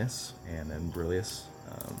 That's a miss. And then Brillius,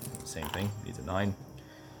 same thing. Needs a 9.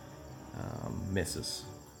 Misses.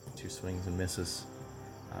 2 swings and misses.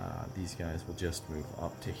 These guys will just move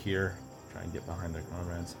up to here, try and get behind their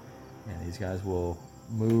comrades. And these guys will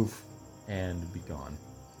move and be gone.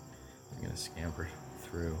 They're going to scamper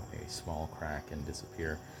through a small crack and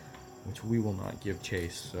disappear, which we will not give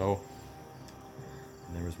chase. So,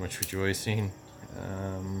 and there was much rejoicing.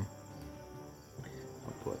 I'll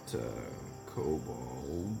put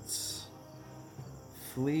kobolds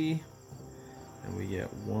flee, and we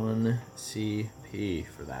get 1 CP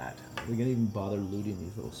for that. We're gonna even bother looting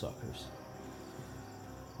these little suckers.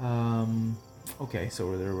 Okay,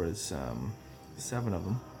 so there was 7 of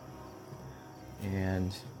them,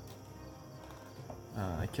 and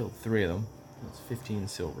I killed 3 of them. That's 15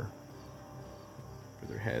 silver for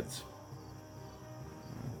their heads.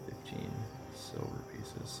 15 silver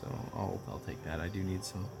pieces. So I'll take that. I do need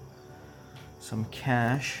some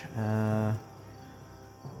cash.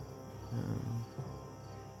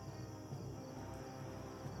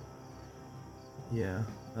 Yeah,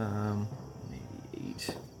 maybe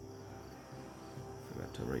 8.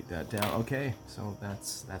 Forgot to write that down. Okay, so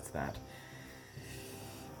that's that.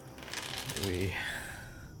 We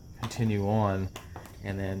continue on,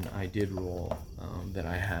 and then I did roll that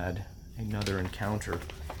I had another encounter,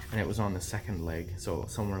 and it was on the second leg, so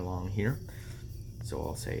somewhere along here. So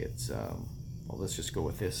I'll say it's, well, let's just go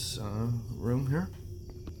with this room here.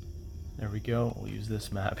 There we go. We'll use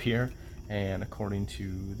this map here. And according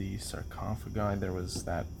to the sarcophagi, there was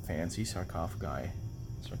that fancy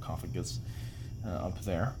sarcophagus up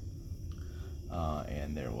there.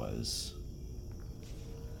 And there was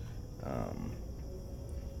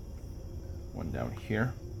one down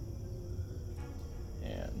here.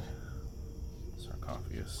 And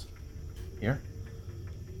sarcophagus here.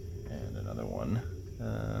 And another one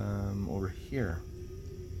over here.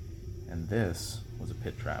 And this was a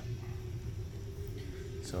pit trap.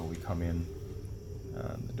 So we come in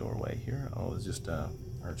the doorway here. Oh, it's just a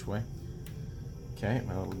archway. Okay,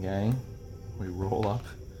 my little gang. We roll up.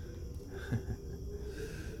 We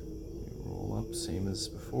roll up, same as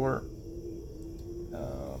before.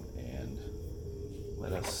 And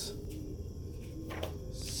let us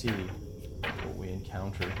see what we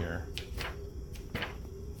encounter here.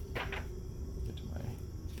 Get to my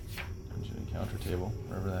dungeon encounter table,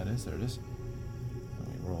 wherever that is. There it is. And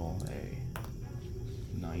we roll a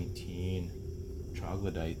 19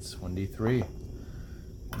 troglodytes, 1d3.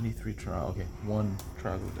 1d3 okay, 1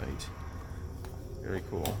 troglodyte. Very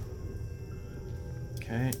cool.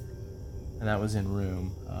 Okay, and that was in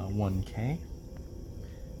room 1K.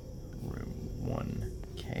 Room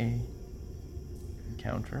 1K.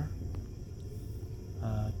 Encounter.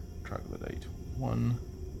 Troglodyte. 1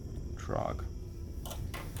 trog.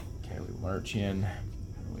 Okay, we march in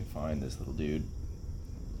and we find this little dude.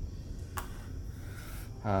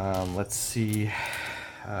 Let's see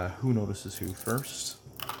who notices who first.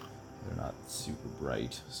 They're not super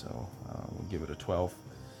bright, so we'll give it a 12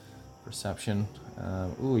 perception.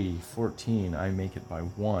 Ooh, 14. I make it by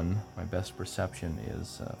 1. My best perception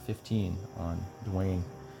is 15 on Dwayne.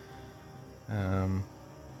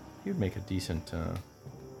 He would make a decent.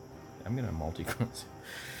 I'm gonna multi-class.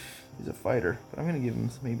 He's a fighter, but I'm gonna give him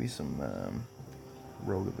maybe some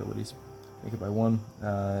rogue abilities. Make it by 1.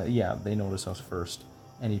 Yeah, they notice us first.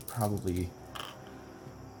 And he probably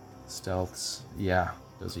stealths. Yeah,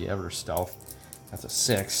 does he ever stealth? That's a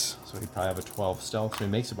 6, so he'd probably have a 12 stealth. So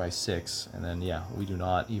he makes it by 6, and then yeah, we do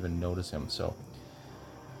not even notice him. So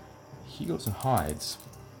he goes and hides.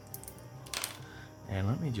 And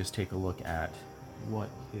let me just take a look at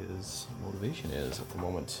what his motivation is at the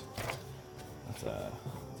moment. That's a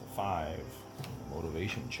 5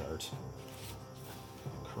 motivation chart.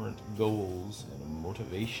 Current goals and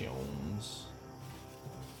motivations.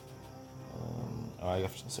 Oh, I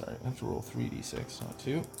have to roll 3d6, not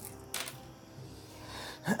 2.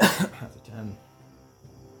 That's a 10.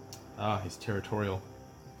 Ah, he's territorial.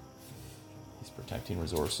 He's protecting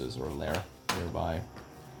resources or lair nearby.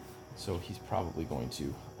 So he's probably going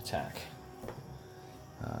to attack.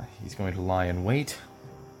 He's going to lie in wait.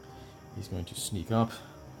 He's going to sneak up.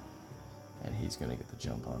 And he's going to get the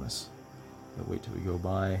jump on us. He'll wait till we go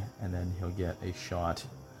by, and then he'll get a shot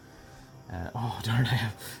at... Oh, darn, I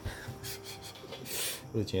have...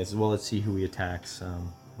 What are the chances? Well, let's see who he attacks.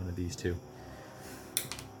 One of these two.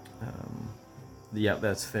 Yeah,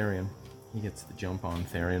 that's Therian. He gets the jump on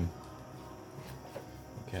Therian.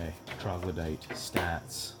 Okay, Troglodyte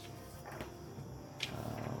stats.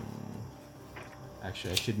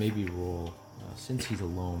 Actually, I should maybe roll, since he's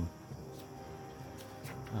alone,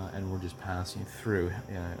 and we're just passing through,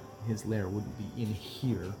 his lair wouldn't be in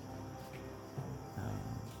here.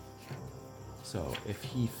 So if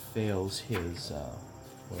he fails his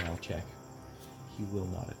morale check, he will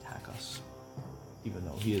not attack us, even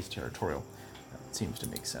though he is territorial. That seems to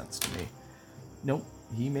make sense to me. Nope,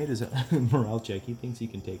 he made his morale check. He thinks he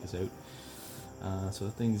can take us out. So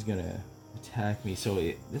the thing's gonna attack me. So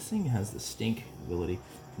this thing has the stink ability.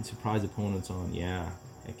 Can surprise opponents on, yeah,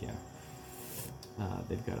 heck yeah.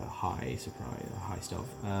 They've got a high surprise, a high stealth.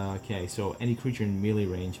 Okay, so any creature in melee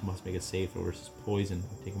range must make a save throw versus poison.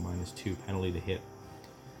 Take a -2 penalty to hit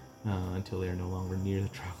until they are no longer near the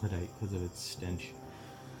troglodyte because of its stench.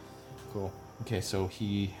 Cool. Okay, so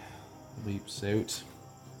he leaps out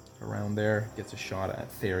around there, gets a shot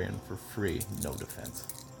at Therian for free, no defense.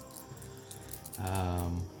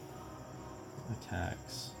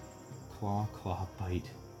 Attacks. Claw,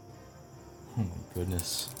 bite. Oh my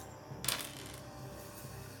goodness.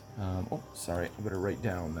 Oh, sorry, I better write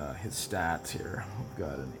down his stats here. We've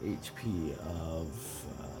got an HP of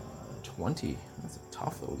 20. That's a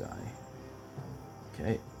tough little guy.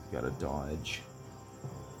 Okay, got a dodge.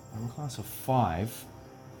 Armor class of 5.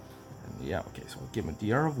 And yeah, okay, so I'll give him a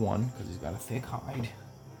DR of 1 because he's got a thick hide.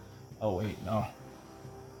 Oh, wait, no.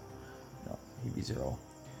 No, he'd be 0.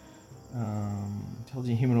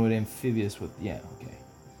 Intelligent humanoid amphibious with, yeah, okay.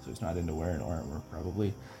 So he's not into wearing armor,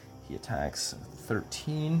 probably. He attacks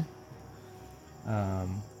 13. Yeah,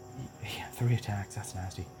 3 attacks, that's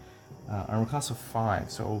nasty. Armor class of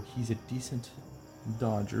 5, so he's a decent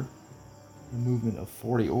dodger. A movement of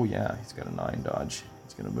 40. Oh yeah, he's got a 9 dodge.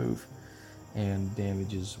 He's gonna move. And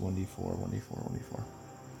damage is 1d4, 1d4, 1d4.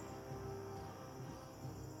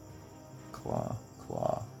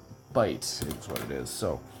 Claw. Bite is what it is.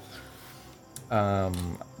 So, yeah, I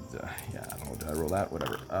don't know, did I roll that?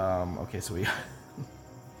 Whatever. Okay, so he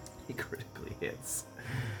critically hits.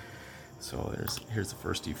 So here's the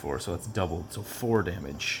first d4, so that's doubled, so 4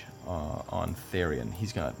 damage on Therian.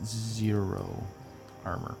 He's got 0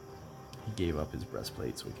 armor. He gave up his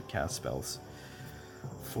breastplate so he could cast spells.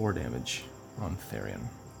 4 damage on Therian.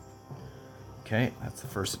 Okay, that's the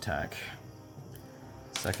first attack.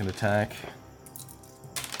 Second attack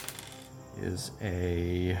is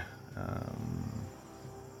a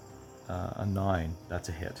 9. That's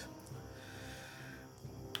a hit.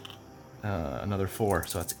 Another 4,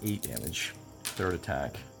 so that's 8 damage. Third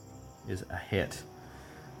attack is a hit.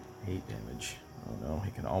 8 damage. Oh no,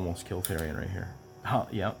 he can almost kill Therian right here. Oh,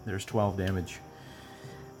 yeah, there's 12 damage.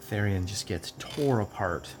 Therian just gets tore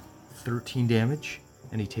apart. 13 damage,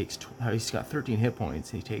 and he's got 13 hit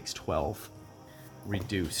points, and he takes 12.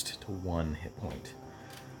 Reduced to 1 hit point.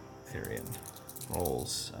 Therian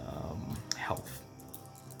rolls health.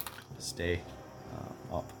 Stay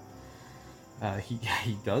up. He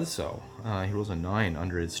does so. He rolls a 9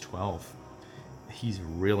 under his 12. He's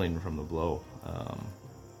reeling from the blow.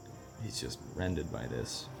 He's just rended by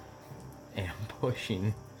this.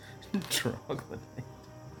 Ambushing troglodyte.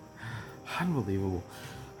 Unbelievable.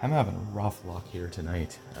 I'm having rough luck here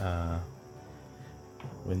tonight.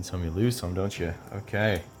 Win some, you lose some, don't you?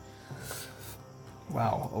 Okay.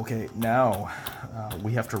 Wow. Okay, now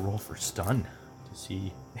we have to roll for stun to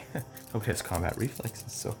see. Nobody has combat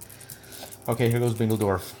reflexes, so. Okay, here goes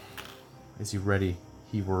Bingledorf. Is he ready?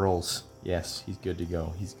 He whirls. Yes, he's good to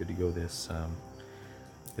go. He's good to go this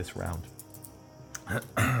round.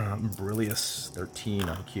 Brillious, 13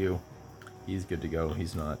 IQ. He's good to go.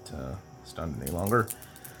 He's not stunned any longer.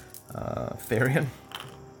 Therian.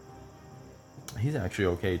 He's actually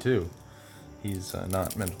okay too. He's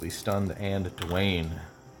not mentally stunned. And Dwayne.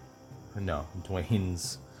 No,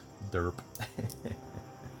 Dwayne's derp.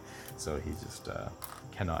 So he just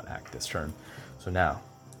cannot act this turn. So now,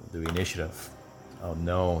 we'll do initiative. Oh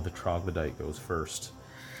no, the troglodyte goes first.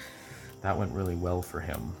 That went really well for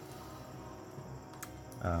him.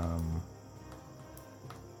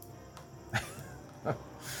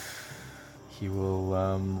 he will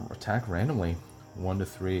attack randomly. 1 to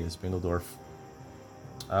 3 is Bingledorf.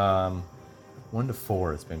 1 to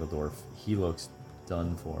 4 is Bingledorf. He looks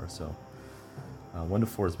done for, so 1 to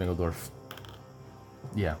 4 is Bingledorf.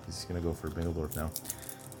 Yeah, he's gonna go for Bingledorf now.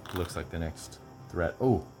 Looks like the next threat.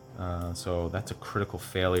 Oh, so that's a critical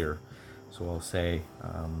failure. So I'll say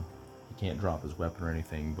he can't drop his weapon or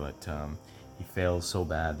anything, but he fails so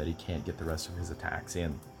bad that he can't get the rest of his attacks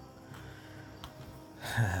in.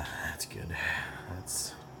 That's good.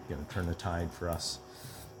 That's gonna turn the tide for us.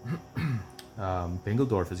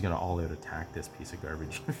 Bingledorf is gonna all-out attack this piece of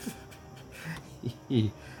garbage.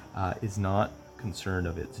 He is not concerned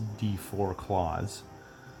of its D4 claws.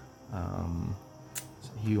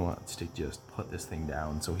 So he wants to just put this thing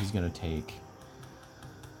down. So he's gonna take.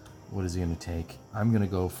 What is he gonna take? I'm gonna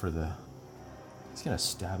go for the. He's gonna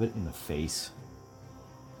stab it in the face.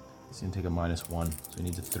 He's gonna take a -1, so he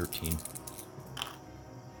needs a 13.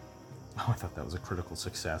 Oh, I thought that was a critical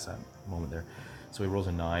success at the moment there. So he rolls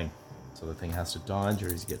a 9. So the thing has to dodge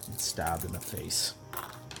or he's getting stabbed in the face.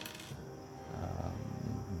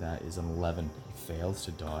 That is an 11. He fails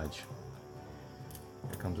to dodge.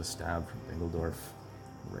 Here comes a stab from Bingledorf.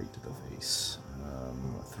 Right to the face.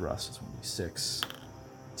 A thrust is 1d6.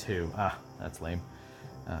 2. Ah, that's lame.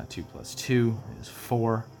 2 plus 2 is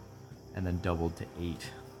 4. And then doubled to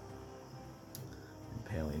 8.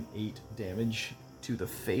 Impaling 8 damage to the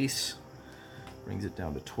face. Brings it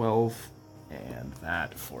down to 12. And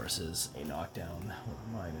that forces a knockdown with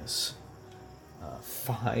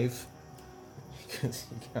 -5. Because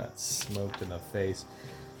he got smoked in the face.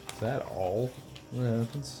 Is that all that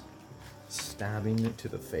happens? Stabbing to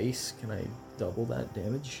the face. Can I double that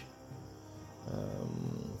damage?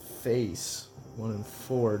 Face. 1 and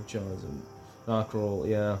 4. Jaws and knock roll.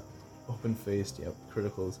 Yeah. Open faced. Yep.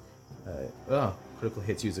 Criticals. Critical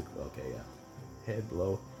hits use a. Okay, yeah. Head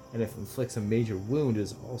blow. And if inflicts a major wound,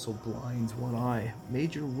 it also blinds one eye.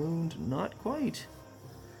 Major wound? Not quite.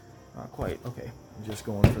 Not quite. Okay. I'm just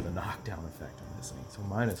going for the knockdown effect on this thing. So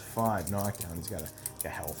 -5 knockdown. He's got a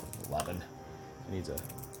health of 11. He needs a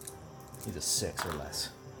 6 or less.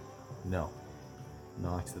 No.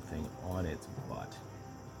 Knocks the thing on its butt.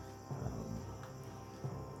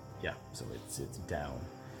 Yeah, so it's down.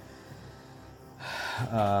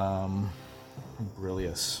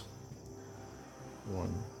 Brillious.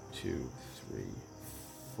 1, 2, 3,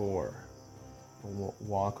 4. We'll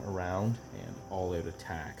walk around and all-out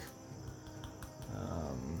attack.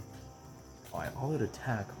 All-out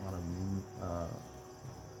attack on a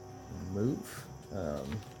move.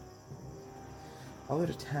 All-out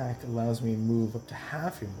attack allows me to move up to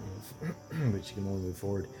half your move, but you can only move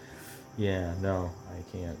forward. Yeah, no, I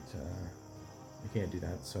can't do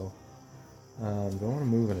that. So, do I want to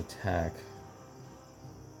move and attack?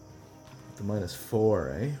 The -4,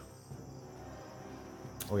 eh?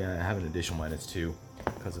 Oh yeah, I have an additional -2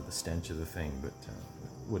 because of the stench of the thing, but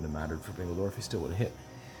wouldn't have mattered for Bingledorf. He still would have hit.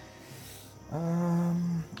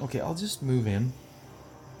 Okay, I'll just move in.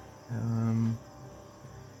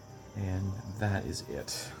 And that is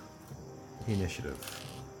it. Initiative.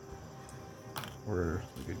 We're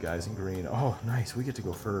the good guys in green. Oh, nice. We get to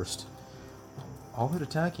go first. All out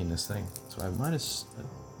attacking this thing. So I have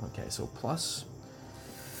okay, so plus.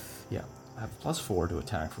 Yeah, I have +4 to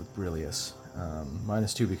attack with Brillius.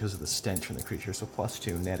 -2 because of the stench from the creature. So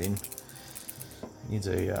 +2 netting. Needs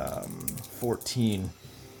a 14.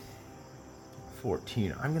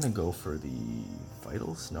 14. I'm gonna go for the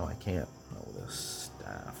vitals. No, I can't. No, the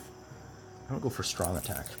staff. I'm gonna go for strong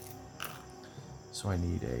attack. So I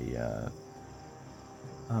need a.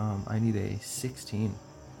 I need a 16.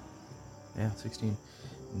 Yeah, 16.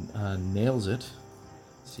 Nails it.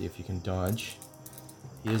 See if you can dodge.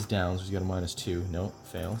 He is down, so he's got a -2. No,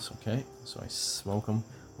 fails. Okay, so I smoke him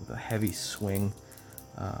with a heavy swing.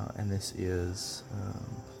 And this is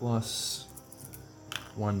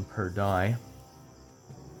 +1 per die.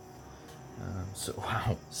 So,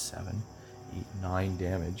 wow, 7, 8, 9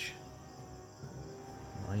 damage.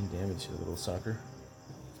 9 damage to the little sucker.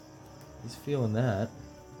 He's feeling that.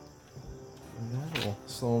 That'll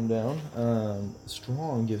slow him down.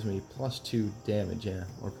 Strong gives me +2 damage, yeah,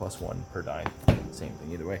 or +1 per die. Same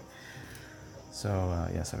thing either way. So,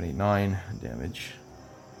 yeah, 7, 8, 9 damage.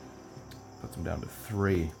 Puts him down to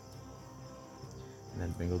 3. And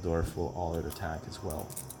then Bingledorf will all-out attack as well.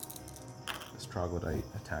 This troglodyte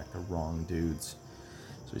attacked the wrong dudes.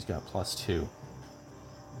 So he's got +2.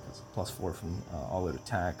 +4 from all-out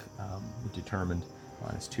attack. Determined.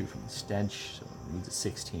 -2 from the stench. So he needs a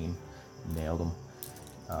 16. Nailed him.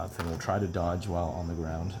 Then we'll try to dodge while on the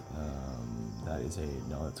ground. That is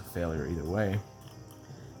that's a failure either way.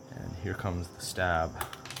 And here comes the stab.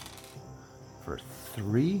 for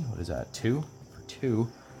 3. What is that? 2? For 2.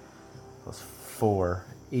 Plus 4.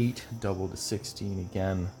 8. Double to 16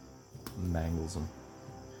 again. Mangles him.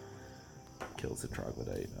 Kills the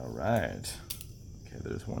troglodyte. Alright. Okay,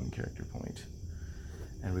 there's 1 character point.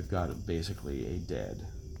 And we've got basically a dead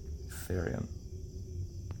Therian.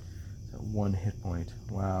 So 1 hit point.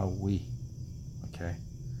 Wow, okay.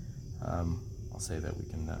 I'll say that we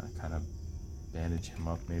can kind of bandage him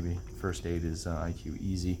up maybe. First aid is IQ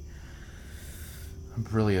easy.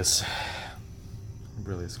 Brillius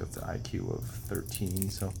got the IQ of 13,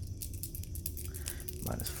 so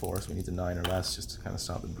 -4, so we need a 9 or less just to kind of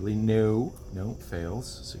stop the bleed. No,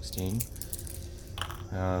 fails. 16.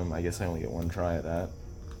 I guess I only get 1 try at that.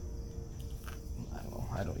 I don't know.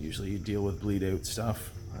 I don't usually deal with bleed out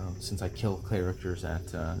stuff since I kill characters at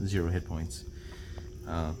 0 hit points.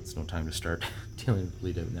 It's no time to start dealing with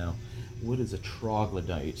bleed out now. What does a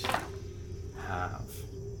troglodyte have?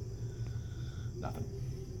 Nothing.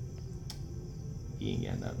 He ain't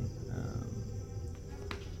got nothing.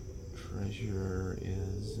 Treasure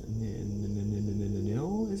is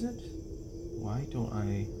nil, is it? Why don't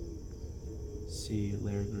I see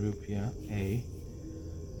lair group? Yeah, A.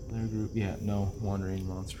 Lair group, yeah, no. Wandering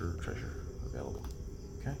monster treasure available.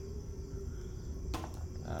 Okay.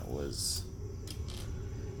 That was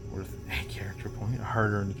worth a character point, a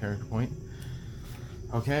hard-earned character point.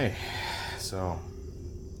 Okay, so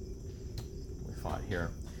we fought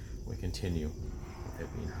here. We continue with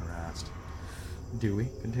it being harassed. Do we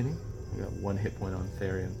continue? We got 1 hit point on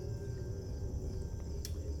Therian.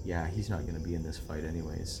 Yeah, he's not going to be in this fight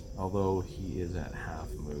anyways, although he is at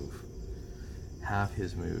half move. Half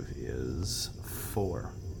his move is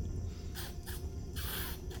 4.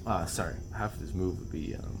 Sorry, half his move would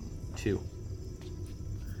be 2.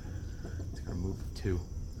 It's going to move 2.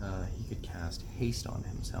 He could cast haste on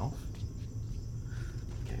himself.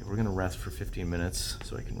 Okay, we're going to rest for 15 minutes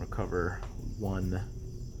so I can recover 1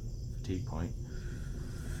 fatigue point.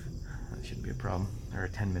 That shouldn't be a problem.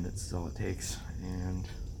 10 minutes is all it takes. And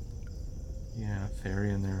yeah,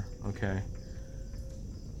 Therian there. Okay.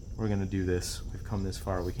 We're gonna do this. We've come this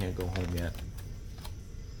far, we can't go home yet.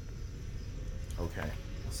 Okay,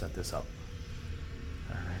 we'll set this up.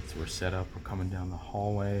 Alright, so we're set up. We're coming down the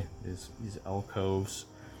hallway. These alcoves.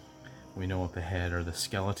 We know up ahead are the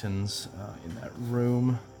skeletons in that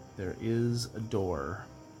room. There is a door.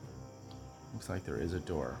 Looks like there is a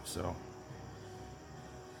door, so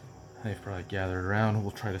they've probably gathered around.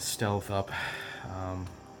 We'll try to stealth up.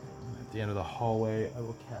 At the end of the hallway, I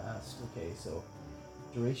will cast. Okay, so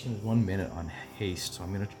duration is 1 minute on haste, so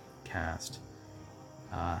I'm going to cast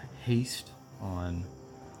haste on.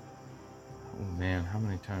 Oh man, how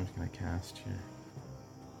many times can I cast here?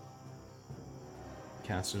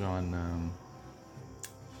 Cast it on.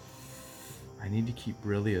 I need to keep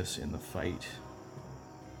Brillius in the fight.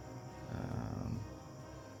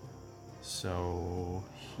 So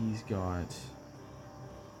he's got.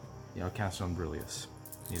 Yeah, I'll cast it on Brillius.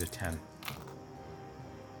 Need a 10.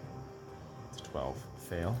 It's 12.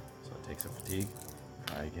 Fail. So it takes a fatigue.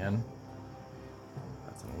 Try again.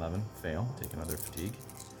 That's an 11. Fail. Take another fatigue.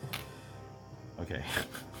 Okay.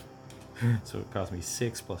 So it cost me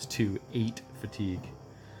 6 plus 2, 8 fatigue.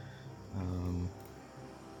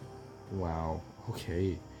 Wow.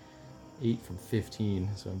 Okay. 8 from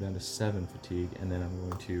 15, so I'm down to 7 fatigue, and then I'm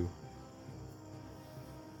going to.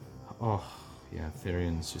 Oh, yeah.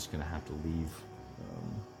 Therian's just gonna have to leave.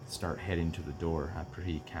 Start heading to the door after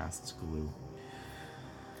he casts glue.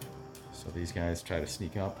 So these guys try to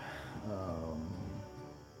sneak up.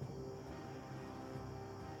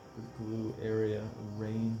 The glue area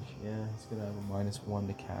range, yeah, he's gonna have a -1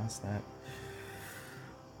 to cast that.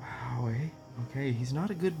 Wow, eh? Okay, he's not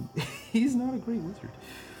a great wizard.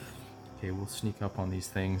 Okay, we'll sneak up on these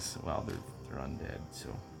things. Well, they're undead, so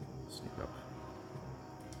we'll sneak up.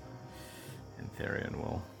 And Therian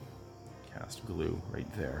will cast glue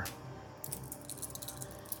right there.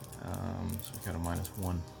 So we got a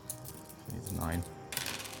 -1. He needs 9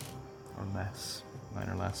 or less. 9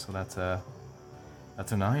 or less. So that's a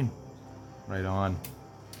 9. Right on.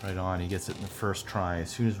 Right on. He gets it in the first try.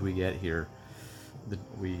 As soon as we get here,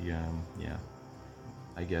 yeah.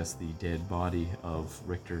 I guess the dead body of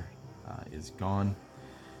Richter is gone.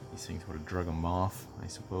 These things would have drug him off, I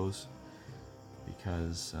suppose,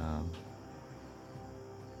 because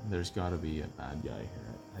there's got to be a bad guy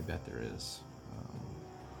here. I bet there is.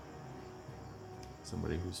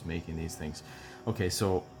 Somebody who's making these things. Okay,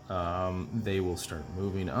 so they will start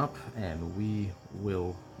moving up, and we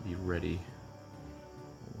will be ready.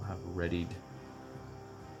 We'll have readied.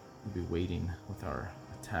 We'll be waiting with our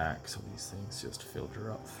attack, so these things just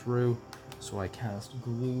filter up through. So I cast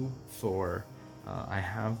glue for I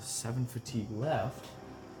have 7 fatigue left.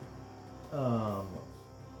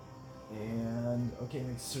 And okay,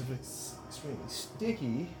 makes cervix extremely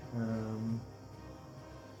sticky.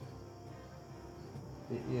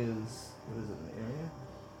 It is, what is it, an area?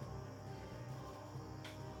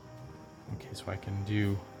 Okay, so I can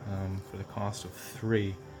do, for the cost of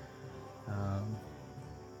 3, I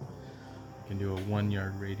can do a 1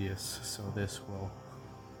 yard radius. So this will,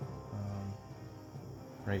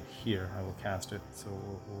 right here, I will cast it, so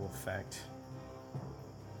it will affect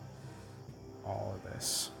all of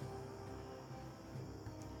this.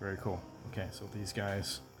 Very cool. Okay, so these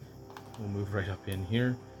guys will move right up in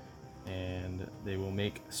here, and they will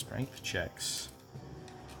make strength checks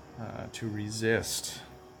to resist.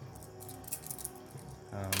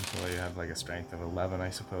 So you have like a strength of 11, I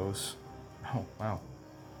suppose. Oh, wow.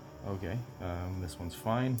 Okay, this one's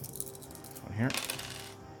fine. This one here.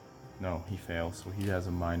 No, he fails, so he has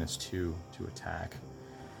a -2 to attack.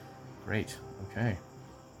 Great, okay.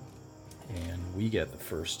 And we get the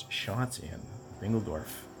first shots in. Bingledorf.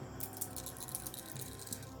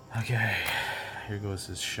 Okay, here goes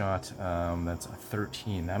his shot. That's a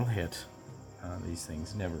 13. That'll hit. These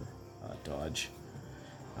things never dodge.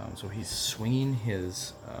 So he's swinging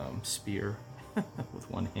his spear with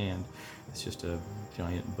one hand. It's just a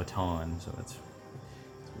giant baton, so it's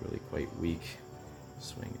really quite weak.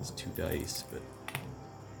 Swing is 2 dice, but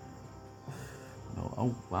no.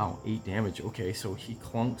 Oh wow, 8 damage. Okay, so he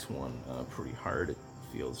clunks one pretty hard. It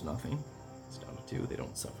feels nothing. It's down to 2. They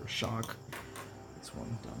don't suffer shock. This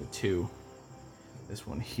one down to 2. This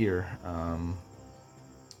one here,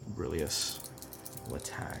 Brillius will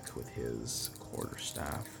attack with his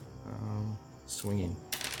quarterstaff, swinging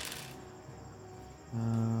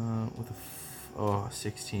with a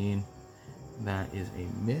 16. That is a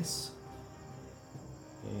miss,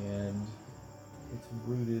 and it's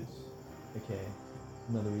rooted. Okay,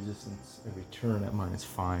 another resistance every turn at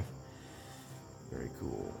 -5. Very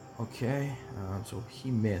cool. Okay, so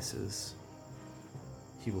he misses.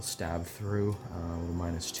 He will stab through with a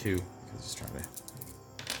 -2 because he's trying to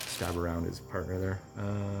stab around his partner there.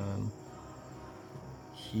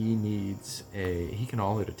 He needs he can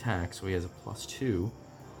all-out attack, so he has a +2.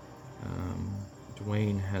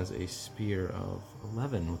 Dwayne has a spear of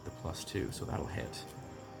 11 with the +2, so that'll hit.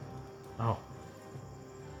 Oh.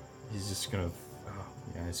 He's just gonna,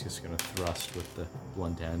 yeah, he's just gonna thrust with the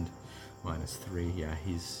blunt end. -3, yeah,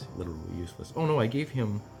 he's literally useless. Oh no, I gave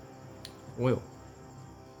him oil.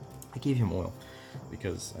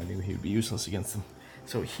 Because I knew he would be useless against them.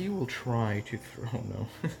 So he will try to throw, oh no.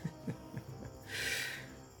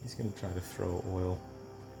 He's gonna try to throw oil.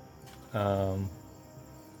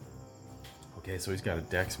 Okay, so he's got a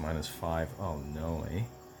dex -5. Oh no, eh?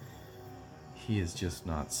 He is just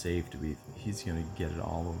not safe to be, he's gonna get it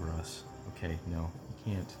all over us. Okay, no,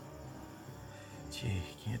 he can't. Gee,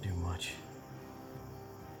 he can't do much.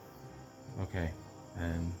 Okay,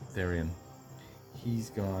 and they're in. He's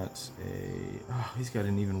got he's got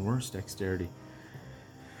an even worse dexterity.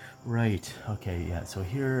 Right, okay, yeah, so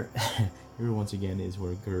here, here once again is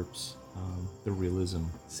where GURPS, the realism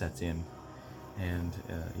sets in. And,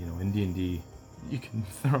 you know, in D&D, you can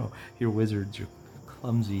throw, your wizards, your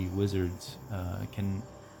clumsy wizards, can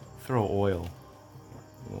throw oil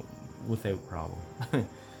without problem.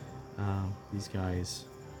 These guys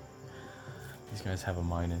have a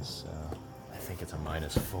minus, I think it's a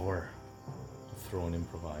 -4 to throw an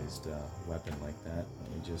improvised weapon like that.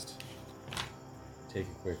 Let me just take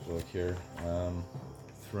a quick look here.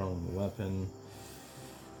 Throwing the weapon.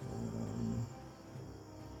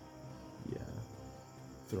 Yeah,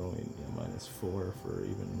 throwing -4 for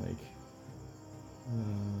even like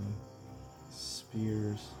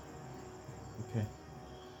spears. Okay.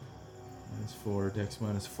 -4, dex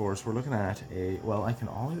 -4. So we're looking at a, well, I can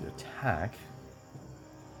all-out attack.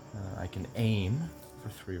 I can aim for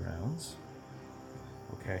 3 rounds.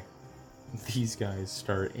 Okay. These guys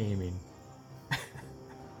start aiming.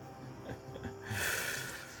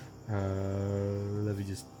 Let me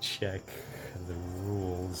just check the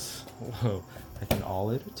rules. Whoa. I can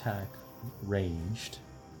all-out attack ranged.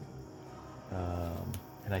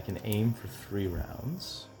 And I can aim for 3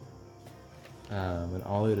 rounds. An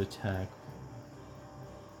all-out attack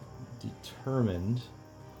determined.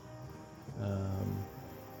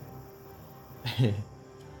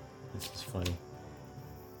 This is funny.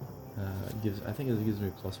 I think it gives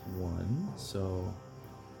me +1. So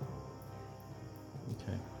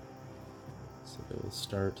okay. So it will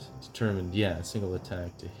start determined. Yeah, a single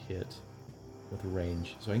attack to hit with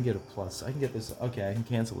range. So I can get a plus. I can get this. Okay, I can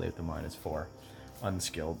cancel out the -4.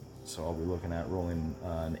 Unskilled. So I'll be looking at rolling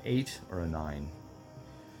an 8 or a 9.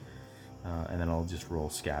 And then I'll just roll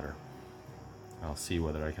scatter. I'll see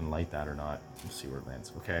whether I can light that or not. We'll see where it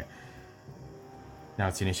lands. Okay. Now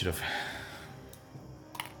it's the initiative.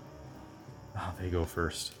 Oh, they go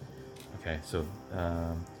first. Okay, so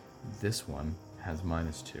this one has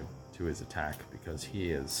 -2 to his attack because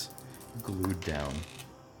he is glued down.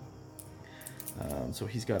 So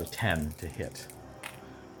he's got a 10 to hit.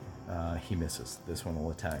 He misses. This one will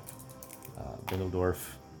attack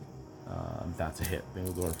Bingledorf. That's a hit.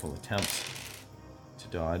 Bingledorf will attempt to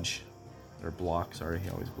dodge. Or block, sorry, he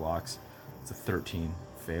always blocks. It's a 13,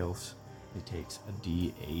 fails. He takes a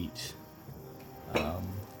D8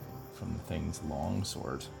 from the thing's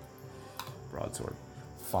longsword, broadsword.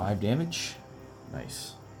 5 damage,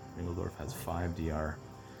 nice. Bingledorf has 5 DR.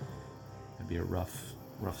 That'd be a rough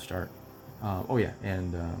start. Oh yeah,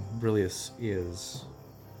 and Brillius is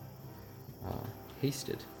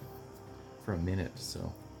hasted for a minute,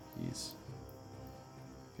 so he's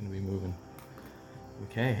gonna be moving.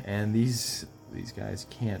 Okay, and these guys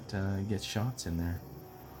can't get shots in there.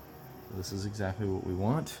 So this is exactly what we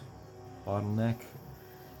want. Bottleneck.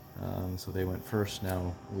 So they went first.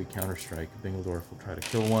 Now we counterstrike. Bingledorf will try to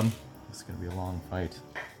kill one. It's going to be a long fight.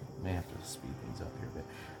 May have to speed things up here a bit.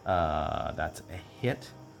 That's a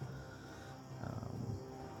hit.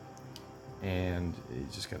 And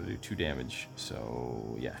he's just got to do 2 damage.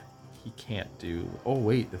 So yeah, he can't do. Oh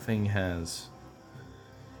wait, the thing has.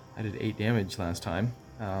 I did 8 damage last time,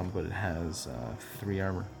 but it has 3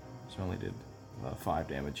 armor, so I only did 5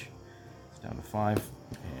 damage. It's down to 5,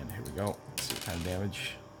 and here we go. Let's see what kind of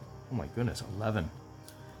damage. Oh my goodness, 11.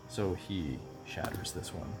 So he shatters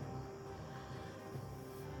this one.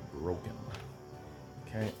 Broken.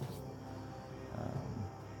 Okay.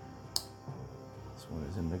 This one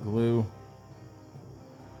is in the glue.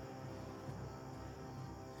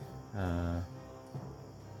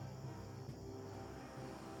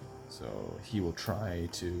 So he will try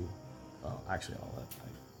to. Actually,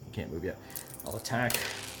 he can't move yet. I'll attack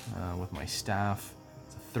with my staff.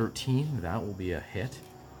 It's a 13. That will be a hit.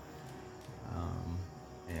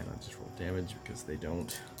 And I'll just roll damage because they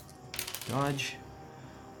don't dodge.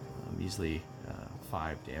 Measly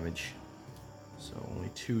 5 damage. So only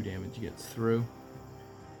 2 damage gets through.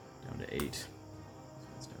 Down to 8. So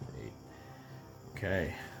it's down to 8.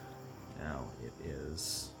 Okay. Now it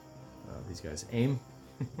is. These guys aim.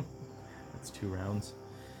 That's 2 rounds.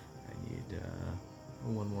 I need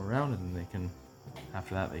 1 more round, and then they can.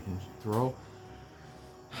 After that, they can throw.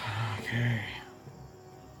 Okay.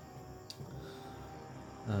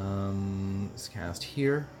 It's cast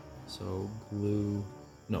here. So glue.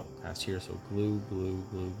 No, cast here. So glue.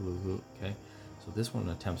 Okay. So this one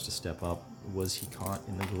attempts to step up. Was he caught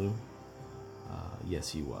in the glue? Yes,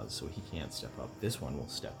 he was. So he can't step up. This one will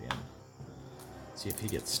step in. See if he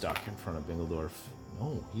gets stuck in front of Bingledorf.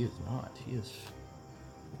 No, he is not. He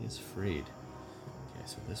is freed. Okay,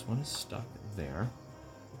 so this one is stuck there.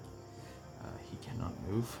 He cannot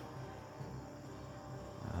move.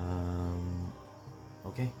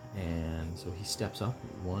 Okay, and so he steps up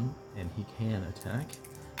 1, and he can attack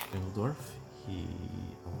Bingledorf.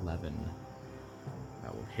 11.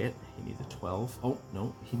 That will hit. He needs a 12. Oh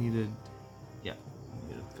no, he needed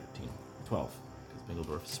 13. 12.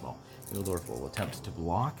 Bingledorf is small. Bingledorf will attempt to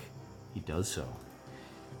block. He does so.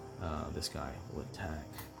 This guy will attack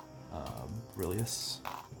Brillius.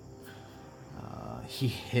 He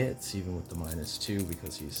hits even with the -2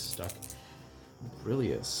 because he's stuck.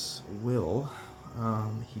 Brillius will.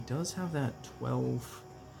 He does have that 12.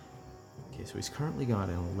 Okay, so he's currently got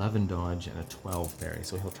an 11 dodge and a 12 parry,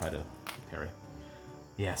 so he'll try to parry.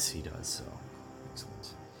 Yes, he does so.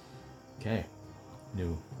 Excellent. Okay,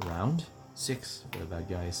 new round. 6 for the bad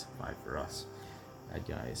guys, 5 for us. Bad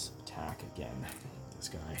guys attack again. This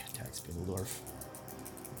guy attacks Bingledorf.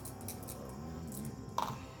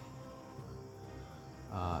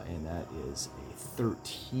 And that is a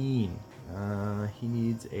 13. He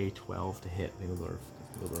needs a 12 to hit Bingledorf.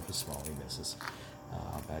 Bingledorf is small, he misses.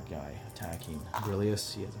 Bad guy attacking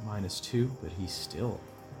Brillius. He has a -2, but he still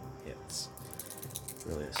hits.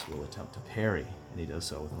 Brillius will attempt to parry, and he does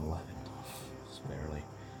so with an 11. Just barely.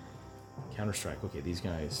 Counter-strike. Okay, these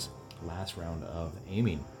guys, last round of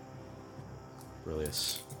aiming.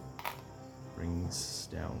 Brillius brings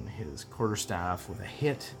down his quarterstaff with a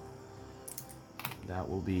hit. That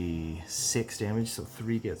will be 6 damage, so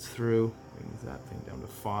 3 gets through. Brings that thing down to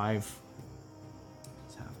 5.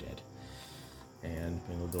 He's half dead. And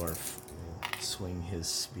Bingledorf will swing his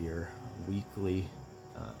spear weakly.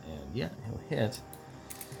 And yeah, he'll hit.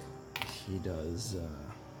 He does.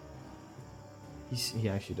 He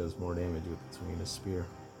actually does more damage with swinging his spear.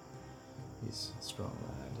 He's a strong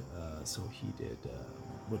lad. So he did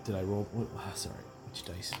what did I roll? Sorry, which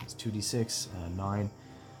dice? It's 2d6, 9.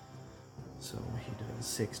 So he does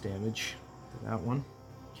 6 damage to that one.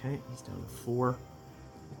 Okay, he's down to 4.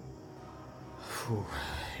 Whew,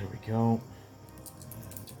 here we go.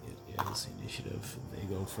 And it is initiative. They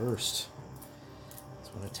go first.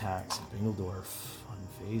 This one attacks Bingledorf.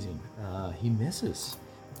 Unfazing. He misses.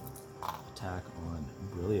 Attack on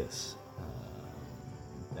Brillius.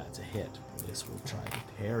 That's a hit. Brillius will try to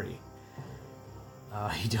parry.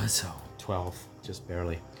 He does so. 12, just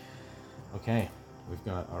barely. Okay, we've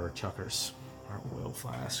got our chuckers, our oil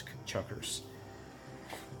flask chuckers.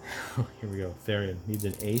 Here we go. Therian needs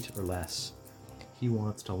an 8 or less. He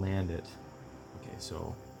wants to land it. Okay,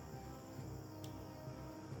 so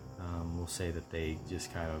we'll say that they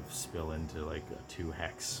just kind of spill into like a 2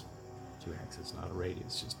 hex. 2 hexes, not a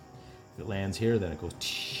radius. Just if it lands here, then it goes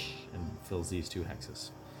and fills these 2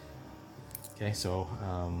 hexes. Okay, so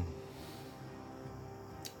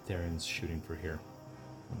Therian's shooting for here.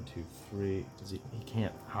 1, 2, 3. Does he? He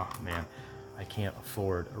can't. Oh man, I can't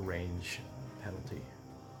afford a range penalty.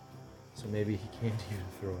 So maybe he can't even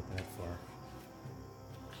throw it that far.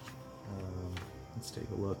 Let's take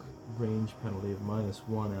a look. Range penalty of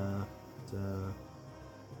 -1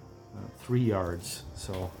 at 3 yards.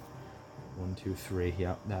 So 1, 2, 3.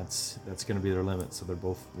 Yeah, that's going to be their limit. So they're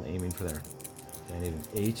both aiming for there. They need an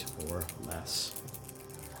 8 or less.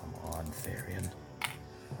 Come on, Therian.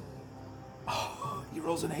 Oh, he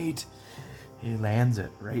rolls an 8. He lands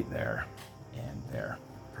it right there and there.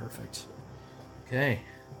 Perfect. Okay.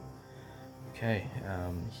 Okay,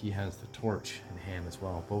 he has the torch in hand as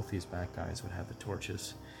well. Both these back guys would have the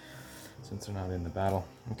torches since they're not in the battle.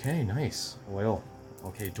 Okay, nice. Oil.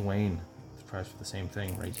 Okay, Dwayne tries for the same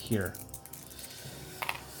thing right here.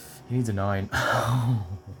 He needs a 9.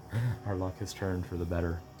 Our luck has turned for the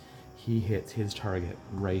better. He hits his target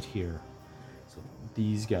right here. So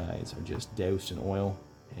these guys are just doused in oil,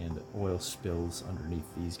 and oil spills underneath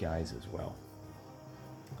these guys as well.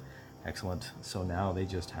 Excellent. So now they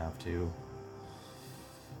just have to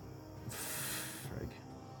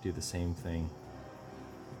do the same thing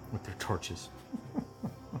with their torches.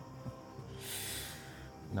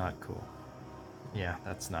 Not cool. Yeah,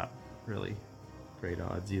 that's not really great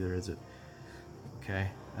odds either, is it? Okay.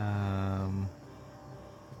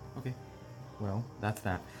 Okay. Well, that's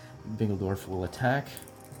that. Bingledorf will attack.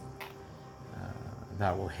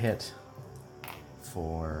 That will hit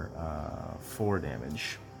for 4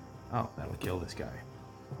 damage. Oh, that'll kill this guy.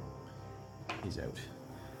 He's out.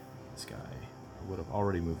 This guy would have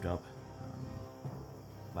already moved up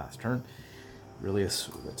last turn. Aurelius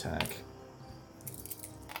will attack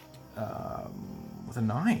with a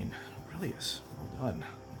 9. Aurelius, well done.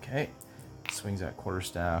 Okay. Swings at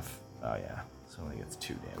quarterstaff. Oh yeah, so only gets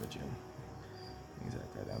 2 damage in. Brings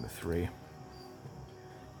that guy down to 3.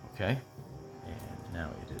 Okay. And now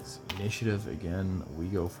it is initiative again. We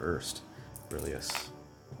go first. Aurelius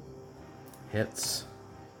hits.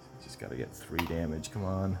 Just got to get 3 damage. Come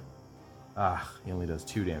on. Ah, he only does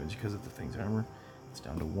 2 damage because of the thing's armor. It's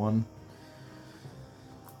down to 1.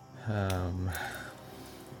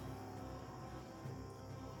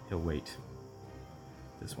 He'll wait.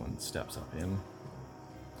 This one steps up in.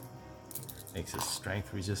 Makes his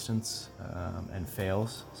strength resistance and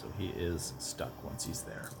fails, so he is stuck once he's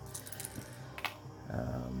there.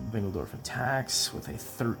 Bingledorf attacks with a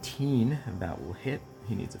 13, and that will hit.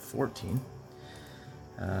 He needs a 14.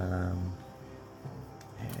 And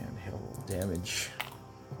he'll damage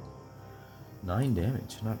 9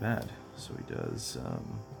 damage, not bad. So he does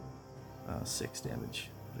 6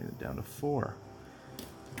 damage, putting it down to 4.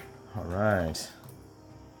 All right.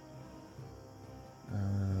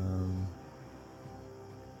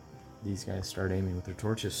 These guys start aiming with their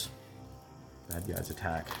torches. Bad guys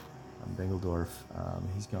attack on Bingledorf.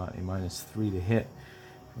 He's got a -3 to hit.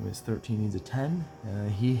 From his 13 needs a 10.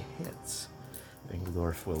 He hits.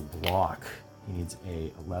 Bingledorf will block. He needs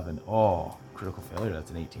a 11. Oh, critical failure. That's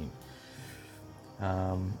an 18.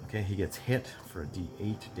 Okay, he gets hit for a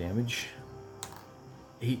D8 damage.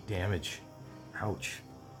 8 damage. Ouch.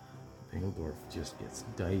 Bingledorf just gets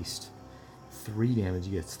diced. 3 damage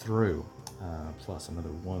he gets through, plus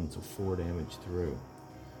another 1, so 4 damage through.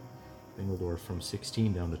 Bingledorf from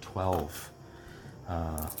 16 down to 12.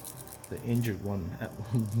 The injured one at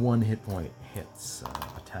 1 hit point hits,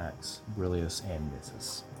 attacks Brillius and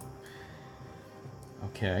misses.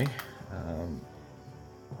 Okay,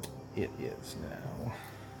 it is now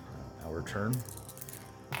our turn.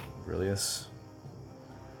 Brillius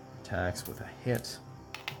attacks with a hit,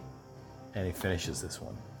 and he finishes this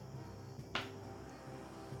one.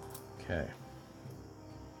 Okay.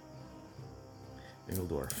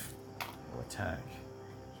 Bingledorf will attack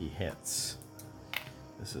he hits.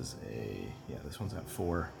 This is a, yeah, this one's at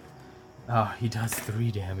 4. Ah, he does 3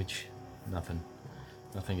 damage. Nothing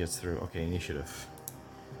gets through. Okay, initiative.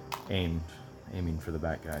 Aiming for the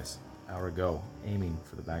back guys. Hour go. Aiming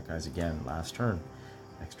for the back guys again. Last turn.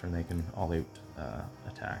 Next turn they can all out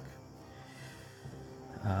attack.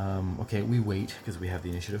 Okay, we wait because we have the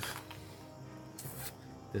initiative.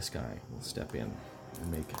 This guy will step in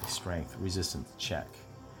and make a strength resistance check.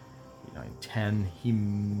 9, 10. He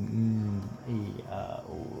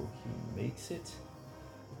makes it.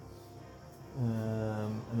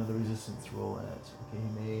 Another resistance roll at. Okay, he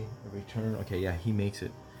may every turn. Okay, yeah, he makes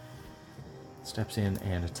it. Steps in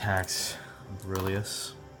and attacks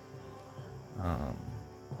Brillius.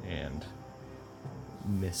 And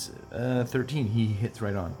misses. 13. He hits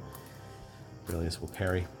right on. Brillius will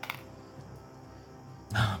parry.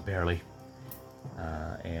 Barely.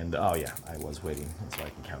 And oh yeah, I was waiting so I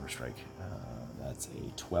can counter strike. That's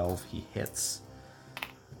a 12. He hits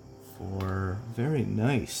for very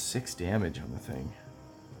nice 6 damage on the thing.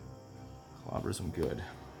 Clobbers him good.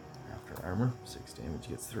 After armor, 6 damage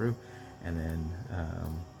gets through, and then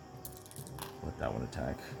let that one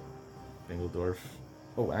attack. Bingledorf.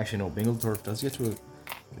 Oh, actually no. Bingledorf does get to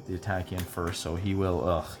get the attack in first, so he will.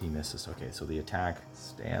 Ugh, he misses. Okay, so the attack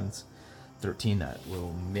stands. 13, that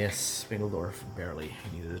will miss Bingledorf barely.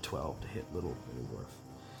 He needed a 12 to hit little Bingledorf.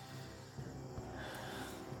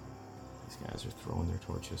 These guys are throwing their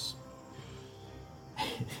torches.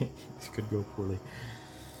 This could go poorly.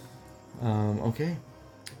 Okay.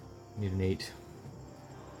 Need an 8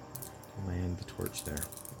 to land the torch there.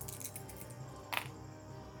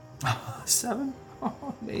 7?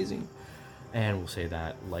 Oh, amazing. And we'll say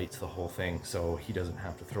that lights the whole thing, so he doesn't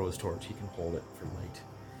have to throw his torch. He can hold it for light.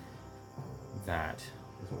 That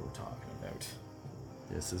is what we're talking about.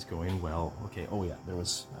 This is going well. Okay, oh yeah, that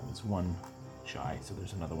was one shy, so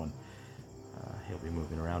there's another one. He'll be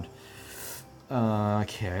moving around.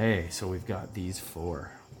 Okay, so we've got these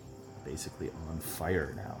 4 basically on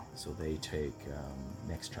fire now. So they take,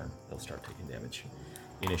 next turn, they'll start taking damage.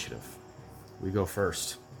 Initiative. We go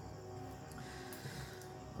first.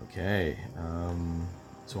 Okay,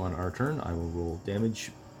 so on our turn, I will roll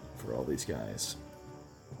damage for all these guys.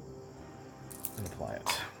 And apply it.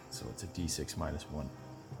 So it's a d6 minus 1.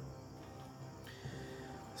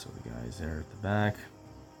 So the guys there at the back.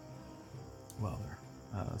 Well, there.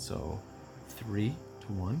 So 3 to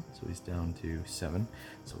 1. So he's down to 7.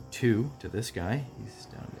 So 2 to this guy. He's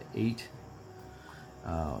down to 8.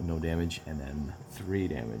 No damage. And then 3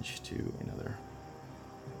 damage to another.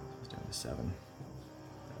 So he's down to 7.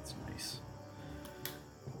 That's nice.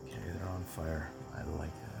 Okay, they're on fire. I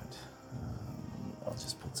like that. I'll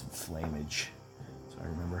just put some flamage. I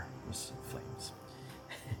remember there's flames.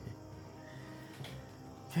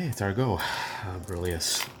 Okay, it's our go.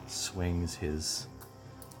 Brillius swings his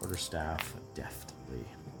quarterstaff deftly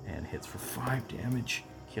and hits for 5 damage,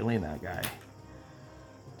 killing that guy.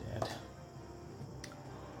 Dead.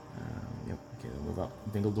 Yep. Okay, they'll move up.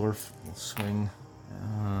 Bingledorf will swing.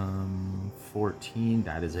 14.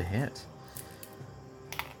 That is a hit.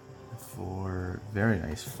 For very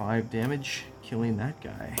nice 5 damage, killing that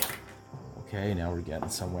guy. Okay, now we're getting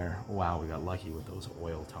somewhere. Wow, we got lucky with those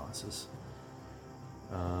oil tosses.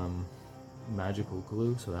 Magical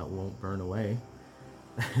glue, so that won't burn away.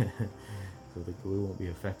 So the glue won't be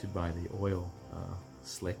affected by the oil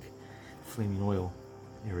slick, flaming oil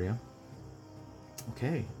area.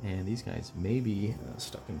 Okay, and these guys may be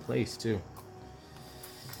stuck in place too.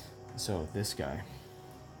 So this guy.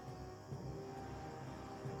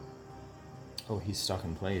 Oh, he's stuck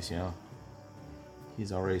in place, yeah.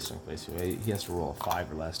 He's already stuck in place. So he has to roll a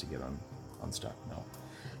 5 or less to get unstuck. No.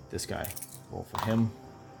 This guy, roll for him.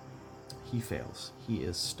 He fails. He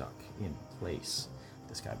is stuck in place.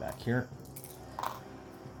 This guy back here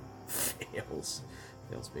fails.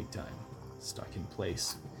 Fails big time. Stuck in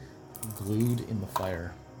place. Glued in the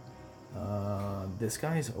fire. This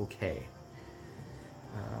guy's okay.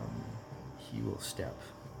 He will step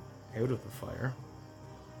out of the fire,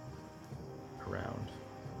 around,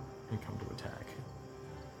 and come to attack.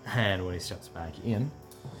 And when he steps back in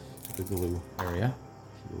the glue area,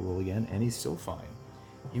 he will roll again, and he's still fine.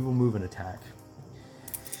 He will move and attack.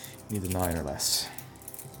 Needs a 9 or less.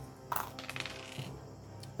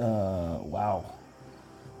 Wow.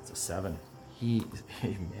 It's a 7. He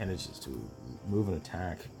manages to move and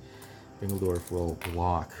attack. Bingledorf will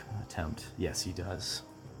block attempt. Yes, he does.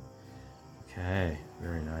 Okay,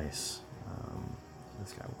 very nice.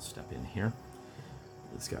 This guy will step in here.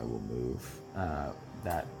 This guy will move.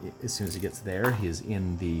 That as soon as he gets there, he is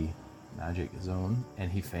in the magic zone,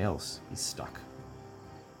 and he fails. He's stuck.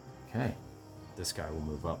 Okay, This guy will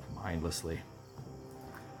move up mindlessly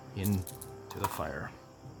into the fire.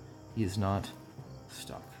 He is not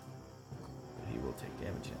stuck. He will take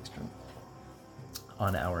damage next turn.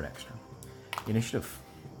 On our next turn. Initiative.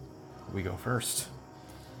 We go first.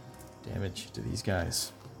 Damage to these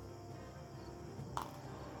guys.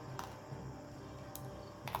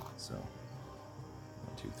 So, 1,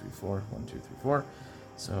 2, 3, 4. 1, 2, 3, 4.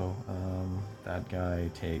 So, that guy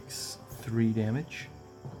takes 3 damage.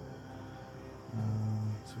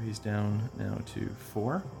 So he's down now to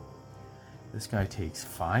 4. This guy takes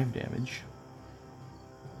 5 damage.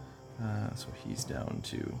 So he's down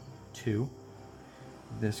to 2.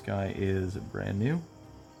 This guy is brand new,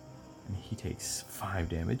 and he takes 5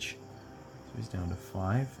 damage. So he's down to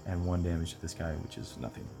 5, and 1 damage to this guy, which is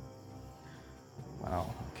nothing.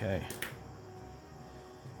 Wow, okay.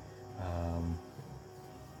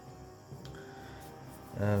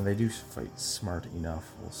 They do fight smart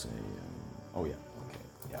enough, we'll say. Oh yeah, okay.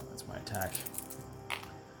 Yeah, that's my attack.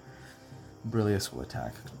 Brillius will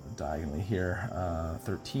attack diagonally here.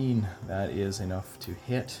 13, that is enough to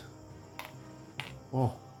hit.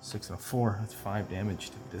 Oh, 6 and a 4, that's 5 damage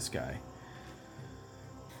to this guy.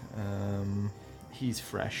 He's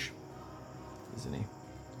fresh, isn't he?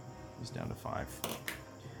 He's down to 5.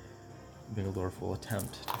 Bingledorf will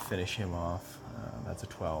attempt to finish him off. That's a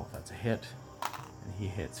 12, that's a hit. And he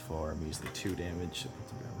hits for a measly 2 damage, so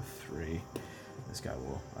puts him down to 3. This guy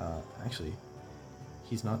will, actually,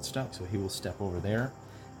 he's not stuck, so he will step over there.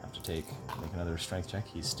 Have to make another strength check.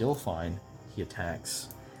 He's still fine. He attacks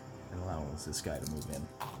and allows this guy to move in.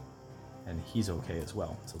 And he's okay as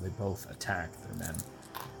well, so they both attack their men.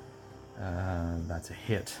 That's a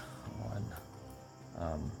hit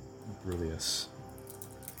on Brillius.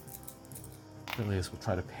 Brillius will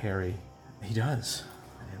try to parry. He does.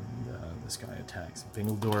 And this guy attacks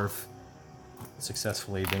Bingledorf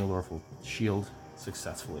successfully. Bingledorf will shield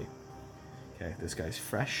successfully. Okay, this guy's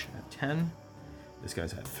fresh at 10. This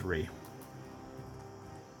guy's at 3.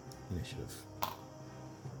 Initiative.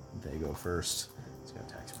 They go first. This guy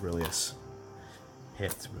attacks Brillius.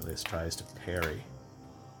 Hits. Brillius tries to parry.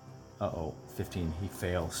 Uh-oh. 15. He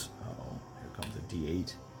fails. Uh-oh. Here comes a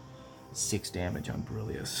D8. 6 damage on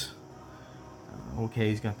Brillius. Okay,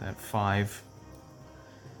 he's got that 5.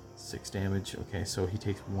 6 damage. Okay, so he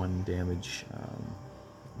takes 1 damage.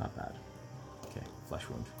 Not bad. Okay, flesh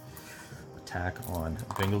wound. Attack on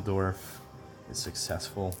Bingledorf is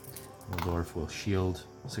successful. Bingledorf will shield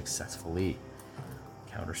successfully.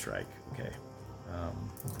 Counter-strike. Okay.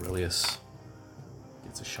 Brillius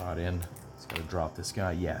gets a shot in. He's got to drop this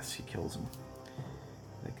guy. Yes, he kills him.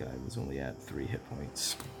 That guy was only at 3 hit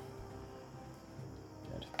points.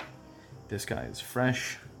 Dead. This guy is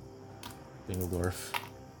fresh. Bingledorf.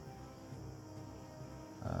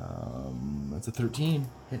 That's a 13.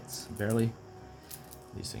 Hits, barely.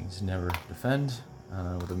 These things never defend.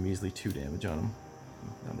 With a measly 2 damage on him.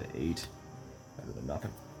 Down to 8. Better than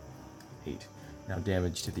nothing. 8. Now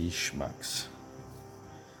damage to these schmucks.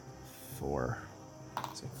 4.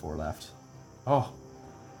 So 4 left. Oh!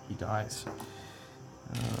 He dies.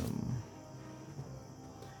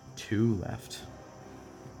 2 left.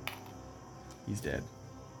 He's dead.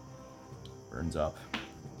 Burns up.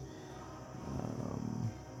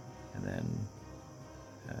 And then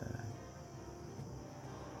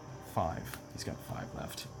 5. He's got 5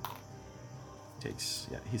 left. Takes,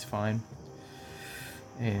 yeah, he's fine.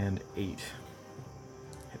 And 8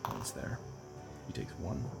 hit points there. He takes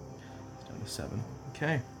 1. He's down to 7.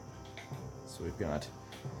 Okay. So we've got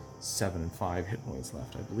 7 and 5 hit points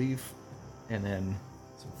left, I believe. And then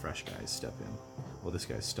some fresh guys step in. Well, this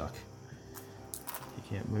guy's stuck. He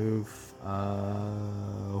can't move.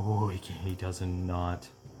 He does not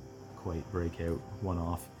quite break out. 1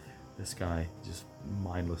 off. This guy just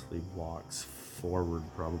mindlessly walks forward,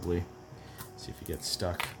 probably. See if he gets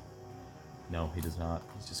stuck. No, he does not.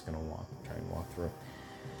 He's just gonna try and walk through.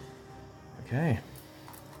 Okay.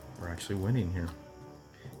 We're actually winning here.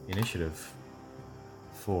 Initiative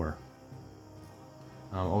 4.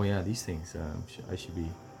 Oh yeah, these things, I should be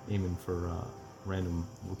aiming for random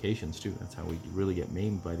locations too. That's how we really get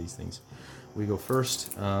maimed by these things. We go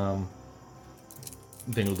first.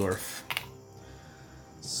 Bingledorf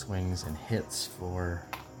swings and hits for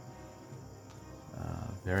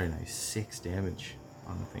very nice 6 damage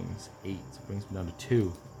on the things. 8, so it brings me down to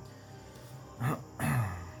 2.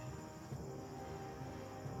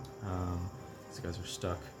 These guys are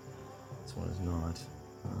stuck. This one is not.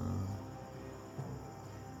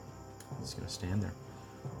 I'm just gonna stand there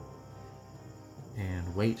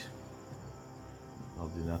and wait. I'll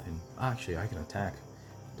do nothing. Actually, I can attack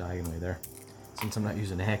diagonally there. Since I'm not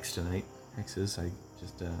using a hex tonight, hexes, I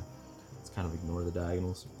just let's kind of ignore the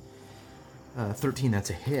diagonals. 13, that's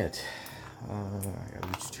a hit. I gotta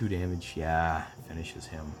reach 2 damage. Yeah, finishes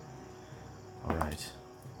him. Alright.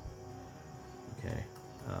 Okay.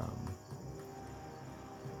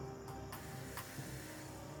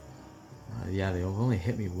 Yeah, they've only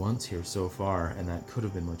hit me once here so far, and that could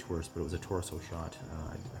have been much worse, but it was a torso shot.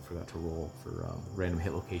 I forgot to roll for random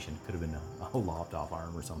hit location. Could have been a lopped off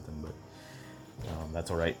arm or something, but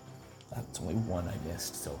that's alright. That's only one I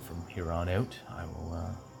missed, so from here on out, I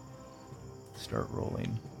will start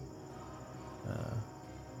rolling.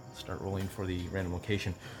 Start rolling for the random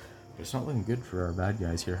location. But it's not looking good for our bad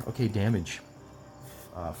guys here. Okay, damage.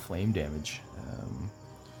 Flame damage.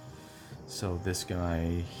 So this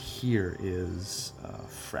guy here is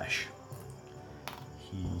fresh.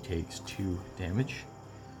 He takes 2 damage.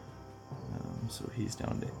 So he's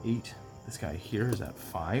down to 8. This guy here is at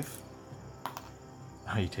 5.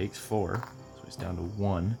 He takes 4. So he's down to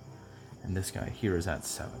 1. And this guy here is at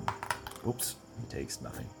 7. Oops, he takes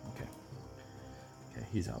nothing. Okay. Okay,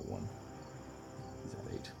 he's at 1. He's at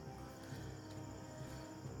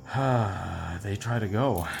 8. They try to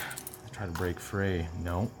go. They try to break free.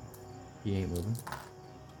 No. He ain't moving.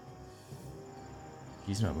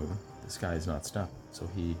 He's not moving. This guy is not stuck. So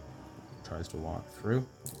he tries to walk through.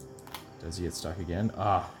 Does he get stuck again?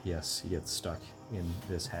 Ah, yes, he gets stuck in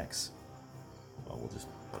this hex. Well, we'll just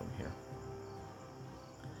put him here.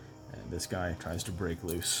 And this guy tries to break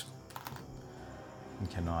loose. And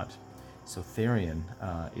cannot. So Therian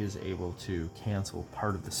is able to cancel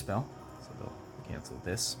part of the spell. So they'll cancel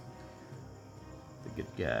this. The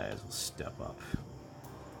good guys will step up.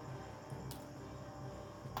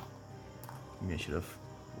 Initiative.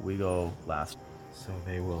 We go last. So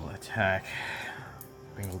they will attack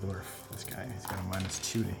Bingledorf. This guy, he's got a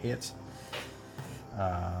 -2 to hit.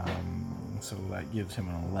 So that gives him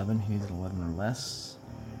an 11. He needs an 11 or less.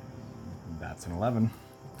 And that's an 11.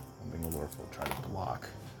 And Bingledorf will try to block.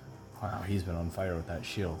 Wow, he's been on fire with that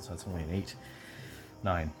shield, so that's only an 8.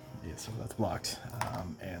 9. Yeah, so that's blocked.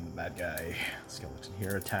 And the bad guy, skeleton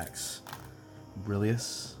here, attacks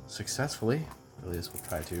Brillius successfully. Brillius will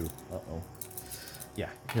try to... Uh-oh. Yeah,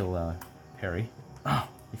 he'll parry. Oh,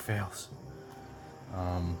 he fails.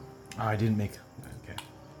 Oh, I didn't make... Okay.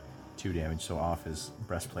 2 damage, so off his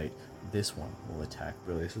breastplate. This one will attack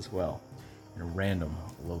Brillius as well. In a random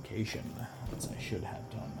location. As I should have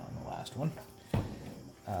done on the last one.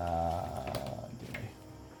 Get my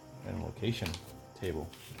random location table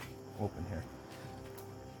open here.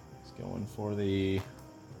 He's going for the...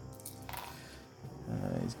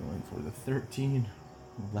 he's going for the 13.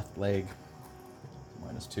 Left leg.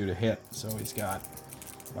 -2 to hit, so he's got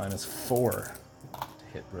 -4 to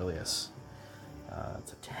hit Brillius.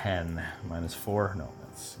 That's a 10. -4. No,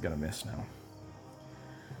 that's gonna miss now.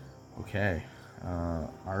 Okay,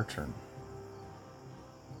 our turn.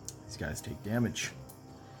 These guys take damage.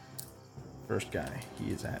 First guy,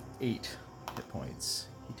 he is at 8 hit points.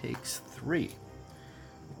 He takes 3.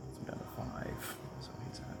 So down to 5. So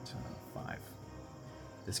he's at 5.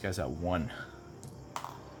 This guy's at 1.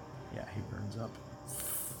 Yeah, he burns up.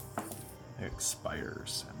 It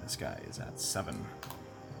expires, and this guy is at 7.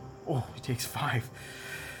 Oh, he takes 5.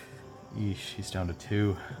 Yeesh, he's down to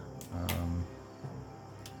 2.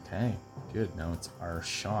 Okay, good. Now it's our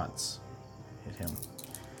shots. Hit him.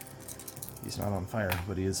 He's not on fire,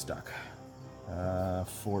 but he is stuck.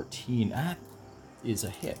 14. That is a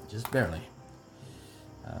hit, just barely.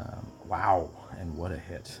 Wow, and what a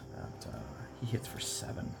hit. He hits for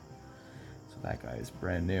 7. So that guy is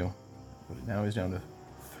brand new. But now he's down to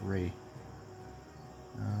 3.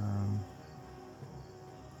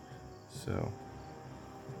 So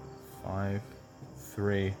 5,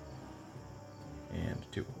 3, and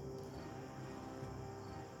 2.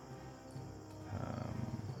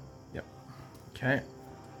 Yep. Okay.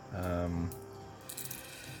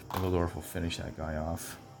 Bingledorf will finish that guy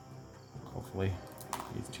off. Hopefully.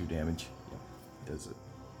 He gets 2 damage. Yep. Does it.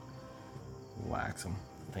 Whacks him.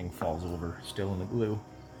 The thing falls over, still in the glue.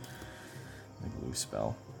 The glue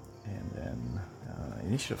spell. And then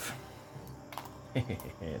initiative.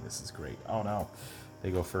 This is great. Oh no,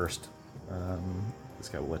 they go first. This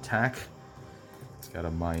guy will attack. He's got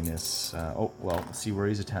a minus. Oh well, see where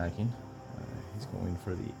he's attacking. He's going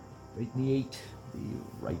for the right knee 8, the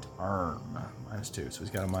right arm. -2, so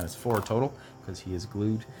he's got a -4 total because he is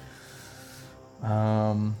glued.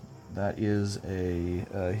 That is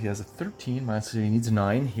a. He has a 13 minus. He needs a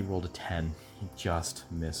 9. He rolled a 10. He just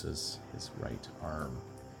misses his right arm.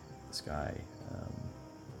 This guy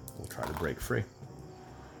will try to break free.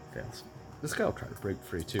 Fails. This guy will try to break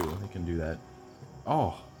free too. He can do that.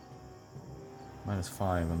 Oh!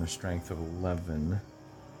 -5 on their strength of 11.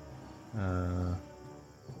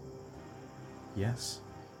 Yes.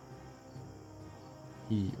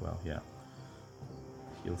 Well, yeah.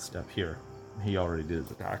 He'll step here. He already did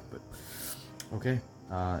his attack, but... Okay,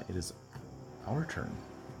 it is our turn.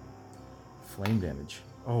 Flame damage.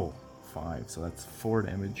 Oh, 5, so that's 4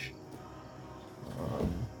 damage.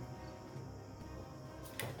 On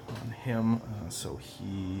him, so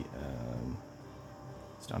he...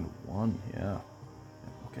 it's down to 1, yeah.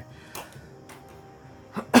 Okay.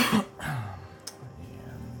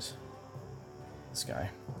 And this guy,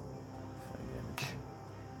 flame damage,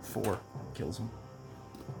 4, kills him.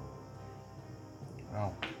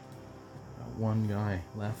 Wow, got 1 guy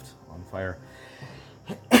left on fire.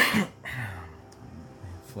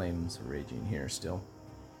 Flames raging here still.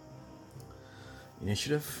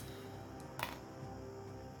 Initiative.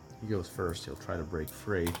 He goes first. He'll try to break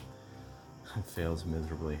free. Fails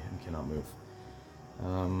miserably and cannot move.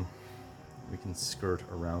 We can skirt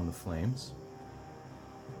around the flames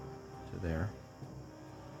to there.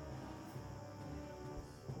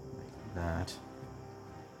 Like that.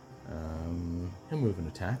 He'll move and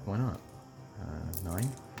attack. Why not?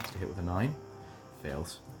 9. Has to hit with a 9.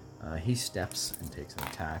 Fails. He steps and takes an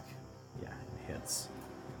attack. Yeah, it hits.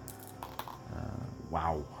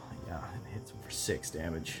 Wow. Yeah, it hits him for 6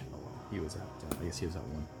 damage. Oh, well, he was at, I guess he was at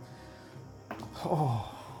 1.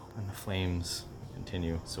 Oh, and the flames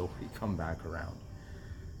continue, so we come back around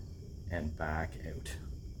and back out.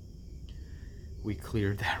 We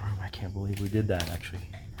cleared that room. I can't believe we did that, actually.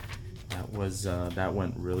 That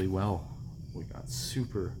went really well. We got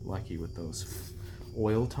super lucky with those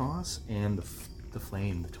oil toss and the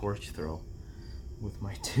flame, the torch throw, with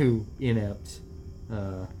my 2 inept,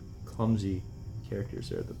 clumsy characters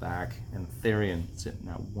there at the back, and Therian sitting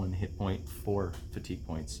at 1 hit point, 4 fatigue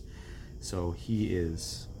points. So he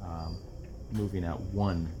is moving at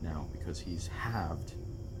 1 now because he's halved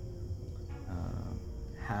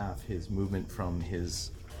half his movement from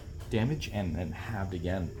his damage, and then halved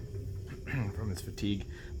again from his fatigue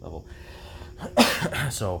level.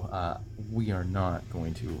 So we are not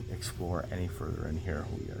going to explore any further in here.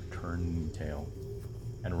 We are turning tail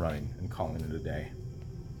and running and calling it a day.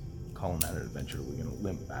 Calling that an adventure. We're going to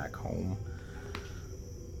limp back home.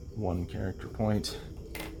 1 character point.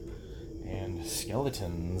 And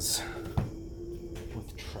skeletons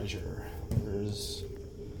with treasure. There's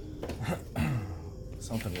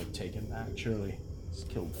something we've taken back, surely. It's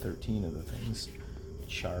killed 13 of the things.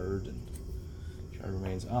 Charred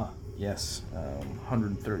remains. Ah, yes.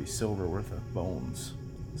 130 silver worth of bones.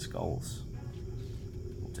 Skulls.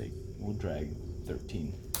 We'll drag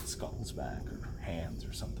 13 skulls back, or hands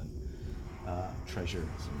or something. Treasure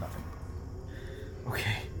is nothing.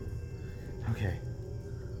 Okay.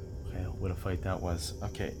 What a fight that was.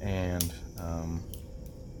 Okay, and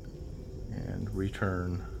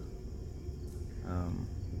return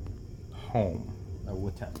home. I will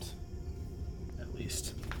attempt, at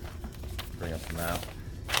least. Bring up the map.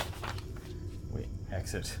 Wait,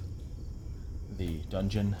 exit the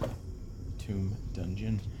dungeon, tomb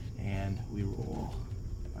dungeon, and we roll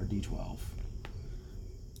our d12.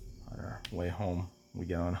 On our way home, we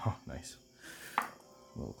get on. Oh, nice. A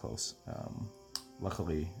little close.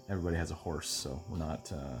 Luckily, everybody has a horse, so we're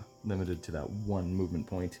not limited to that 1 movement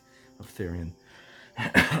point of Therian.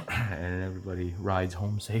 And everybody rides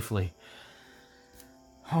home safely.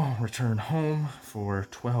 Oh, return home for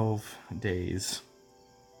 12 days.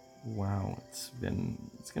 Wow, it's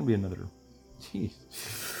gonna be another,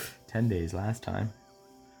 10 days last time.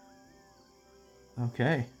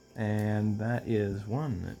 Okay, and that is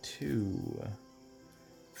 1, 2,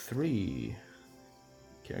 3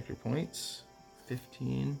 character points.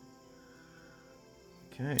 15.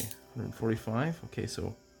 Okay, 145. Okay,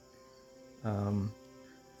 so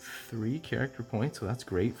 3 character points, so that's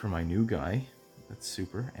great for my new guy. That's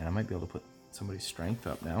super, and I might be able to put somebody's strength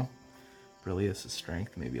up now. Brillius'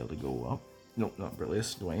 strength may be able to go up. Nope, not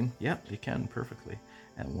Brillius, Dwayne. Yep, you can perfectly.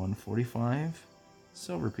 At 145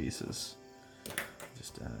 silver pieces.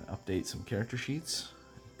 Just update some character sheets.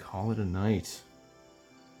 Call it a night.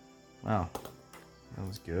 Wow, that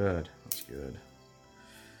was good. That's good.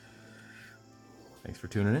 Thanks for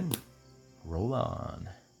tuning in. Roll on.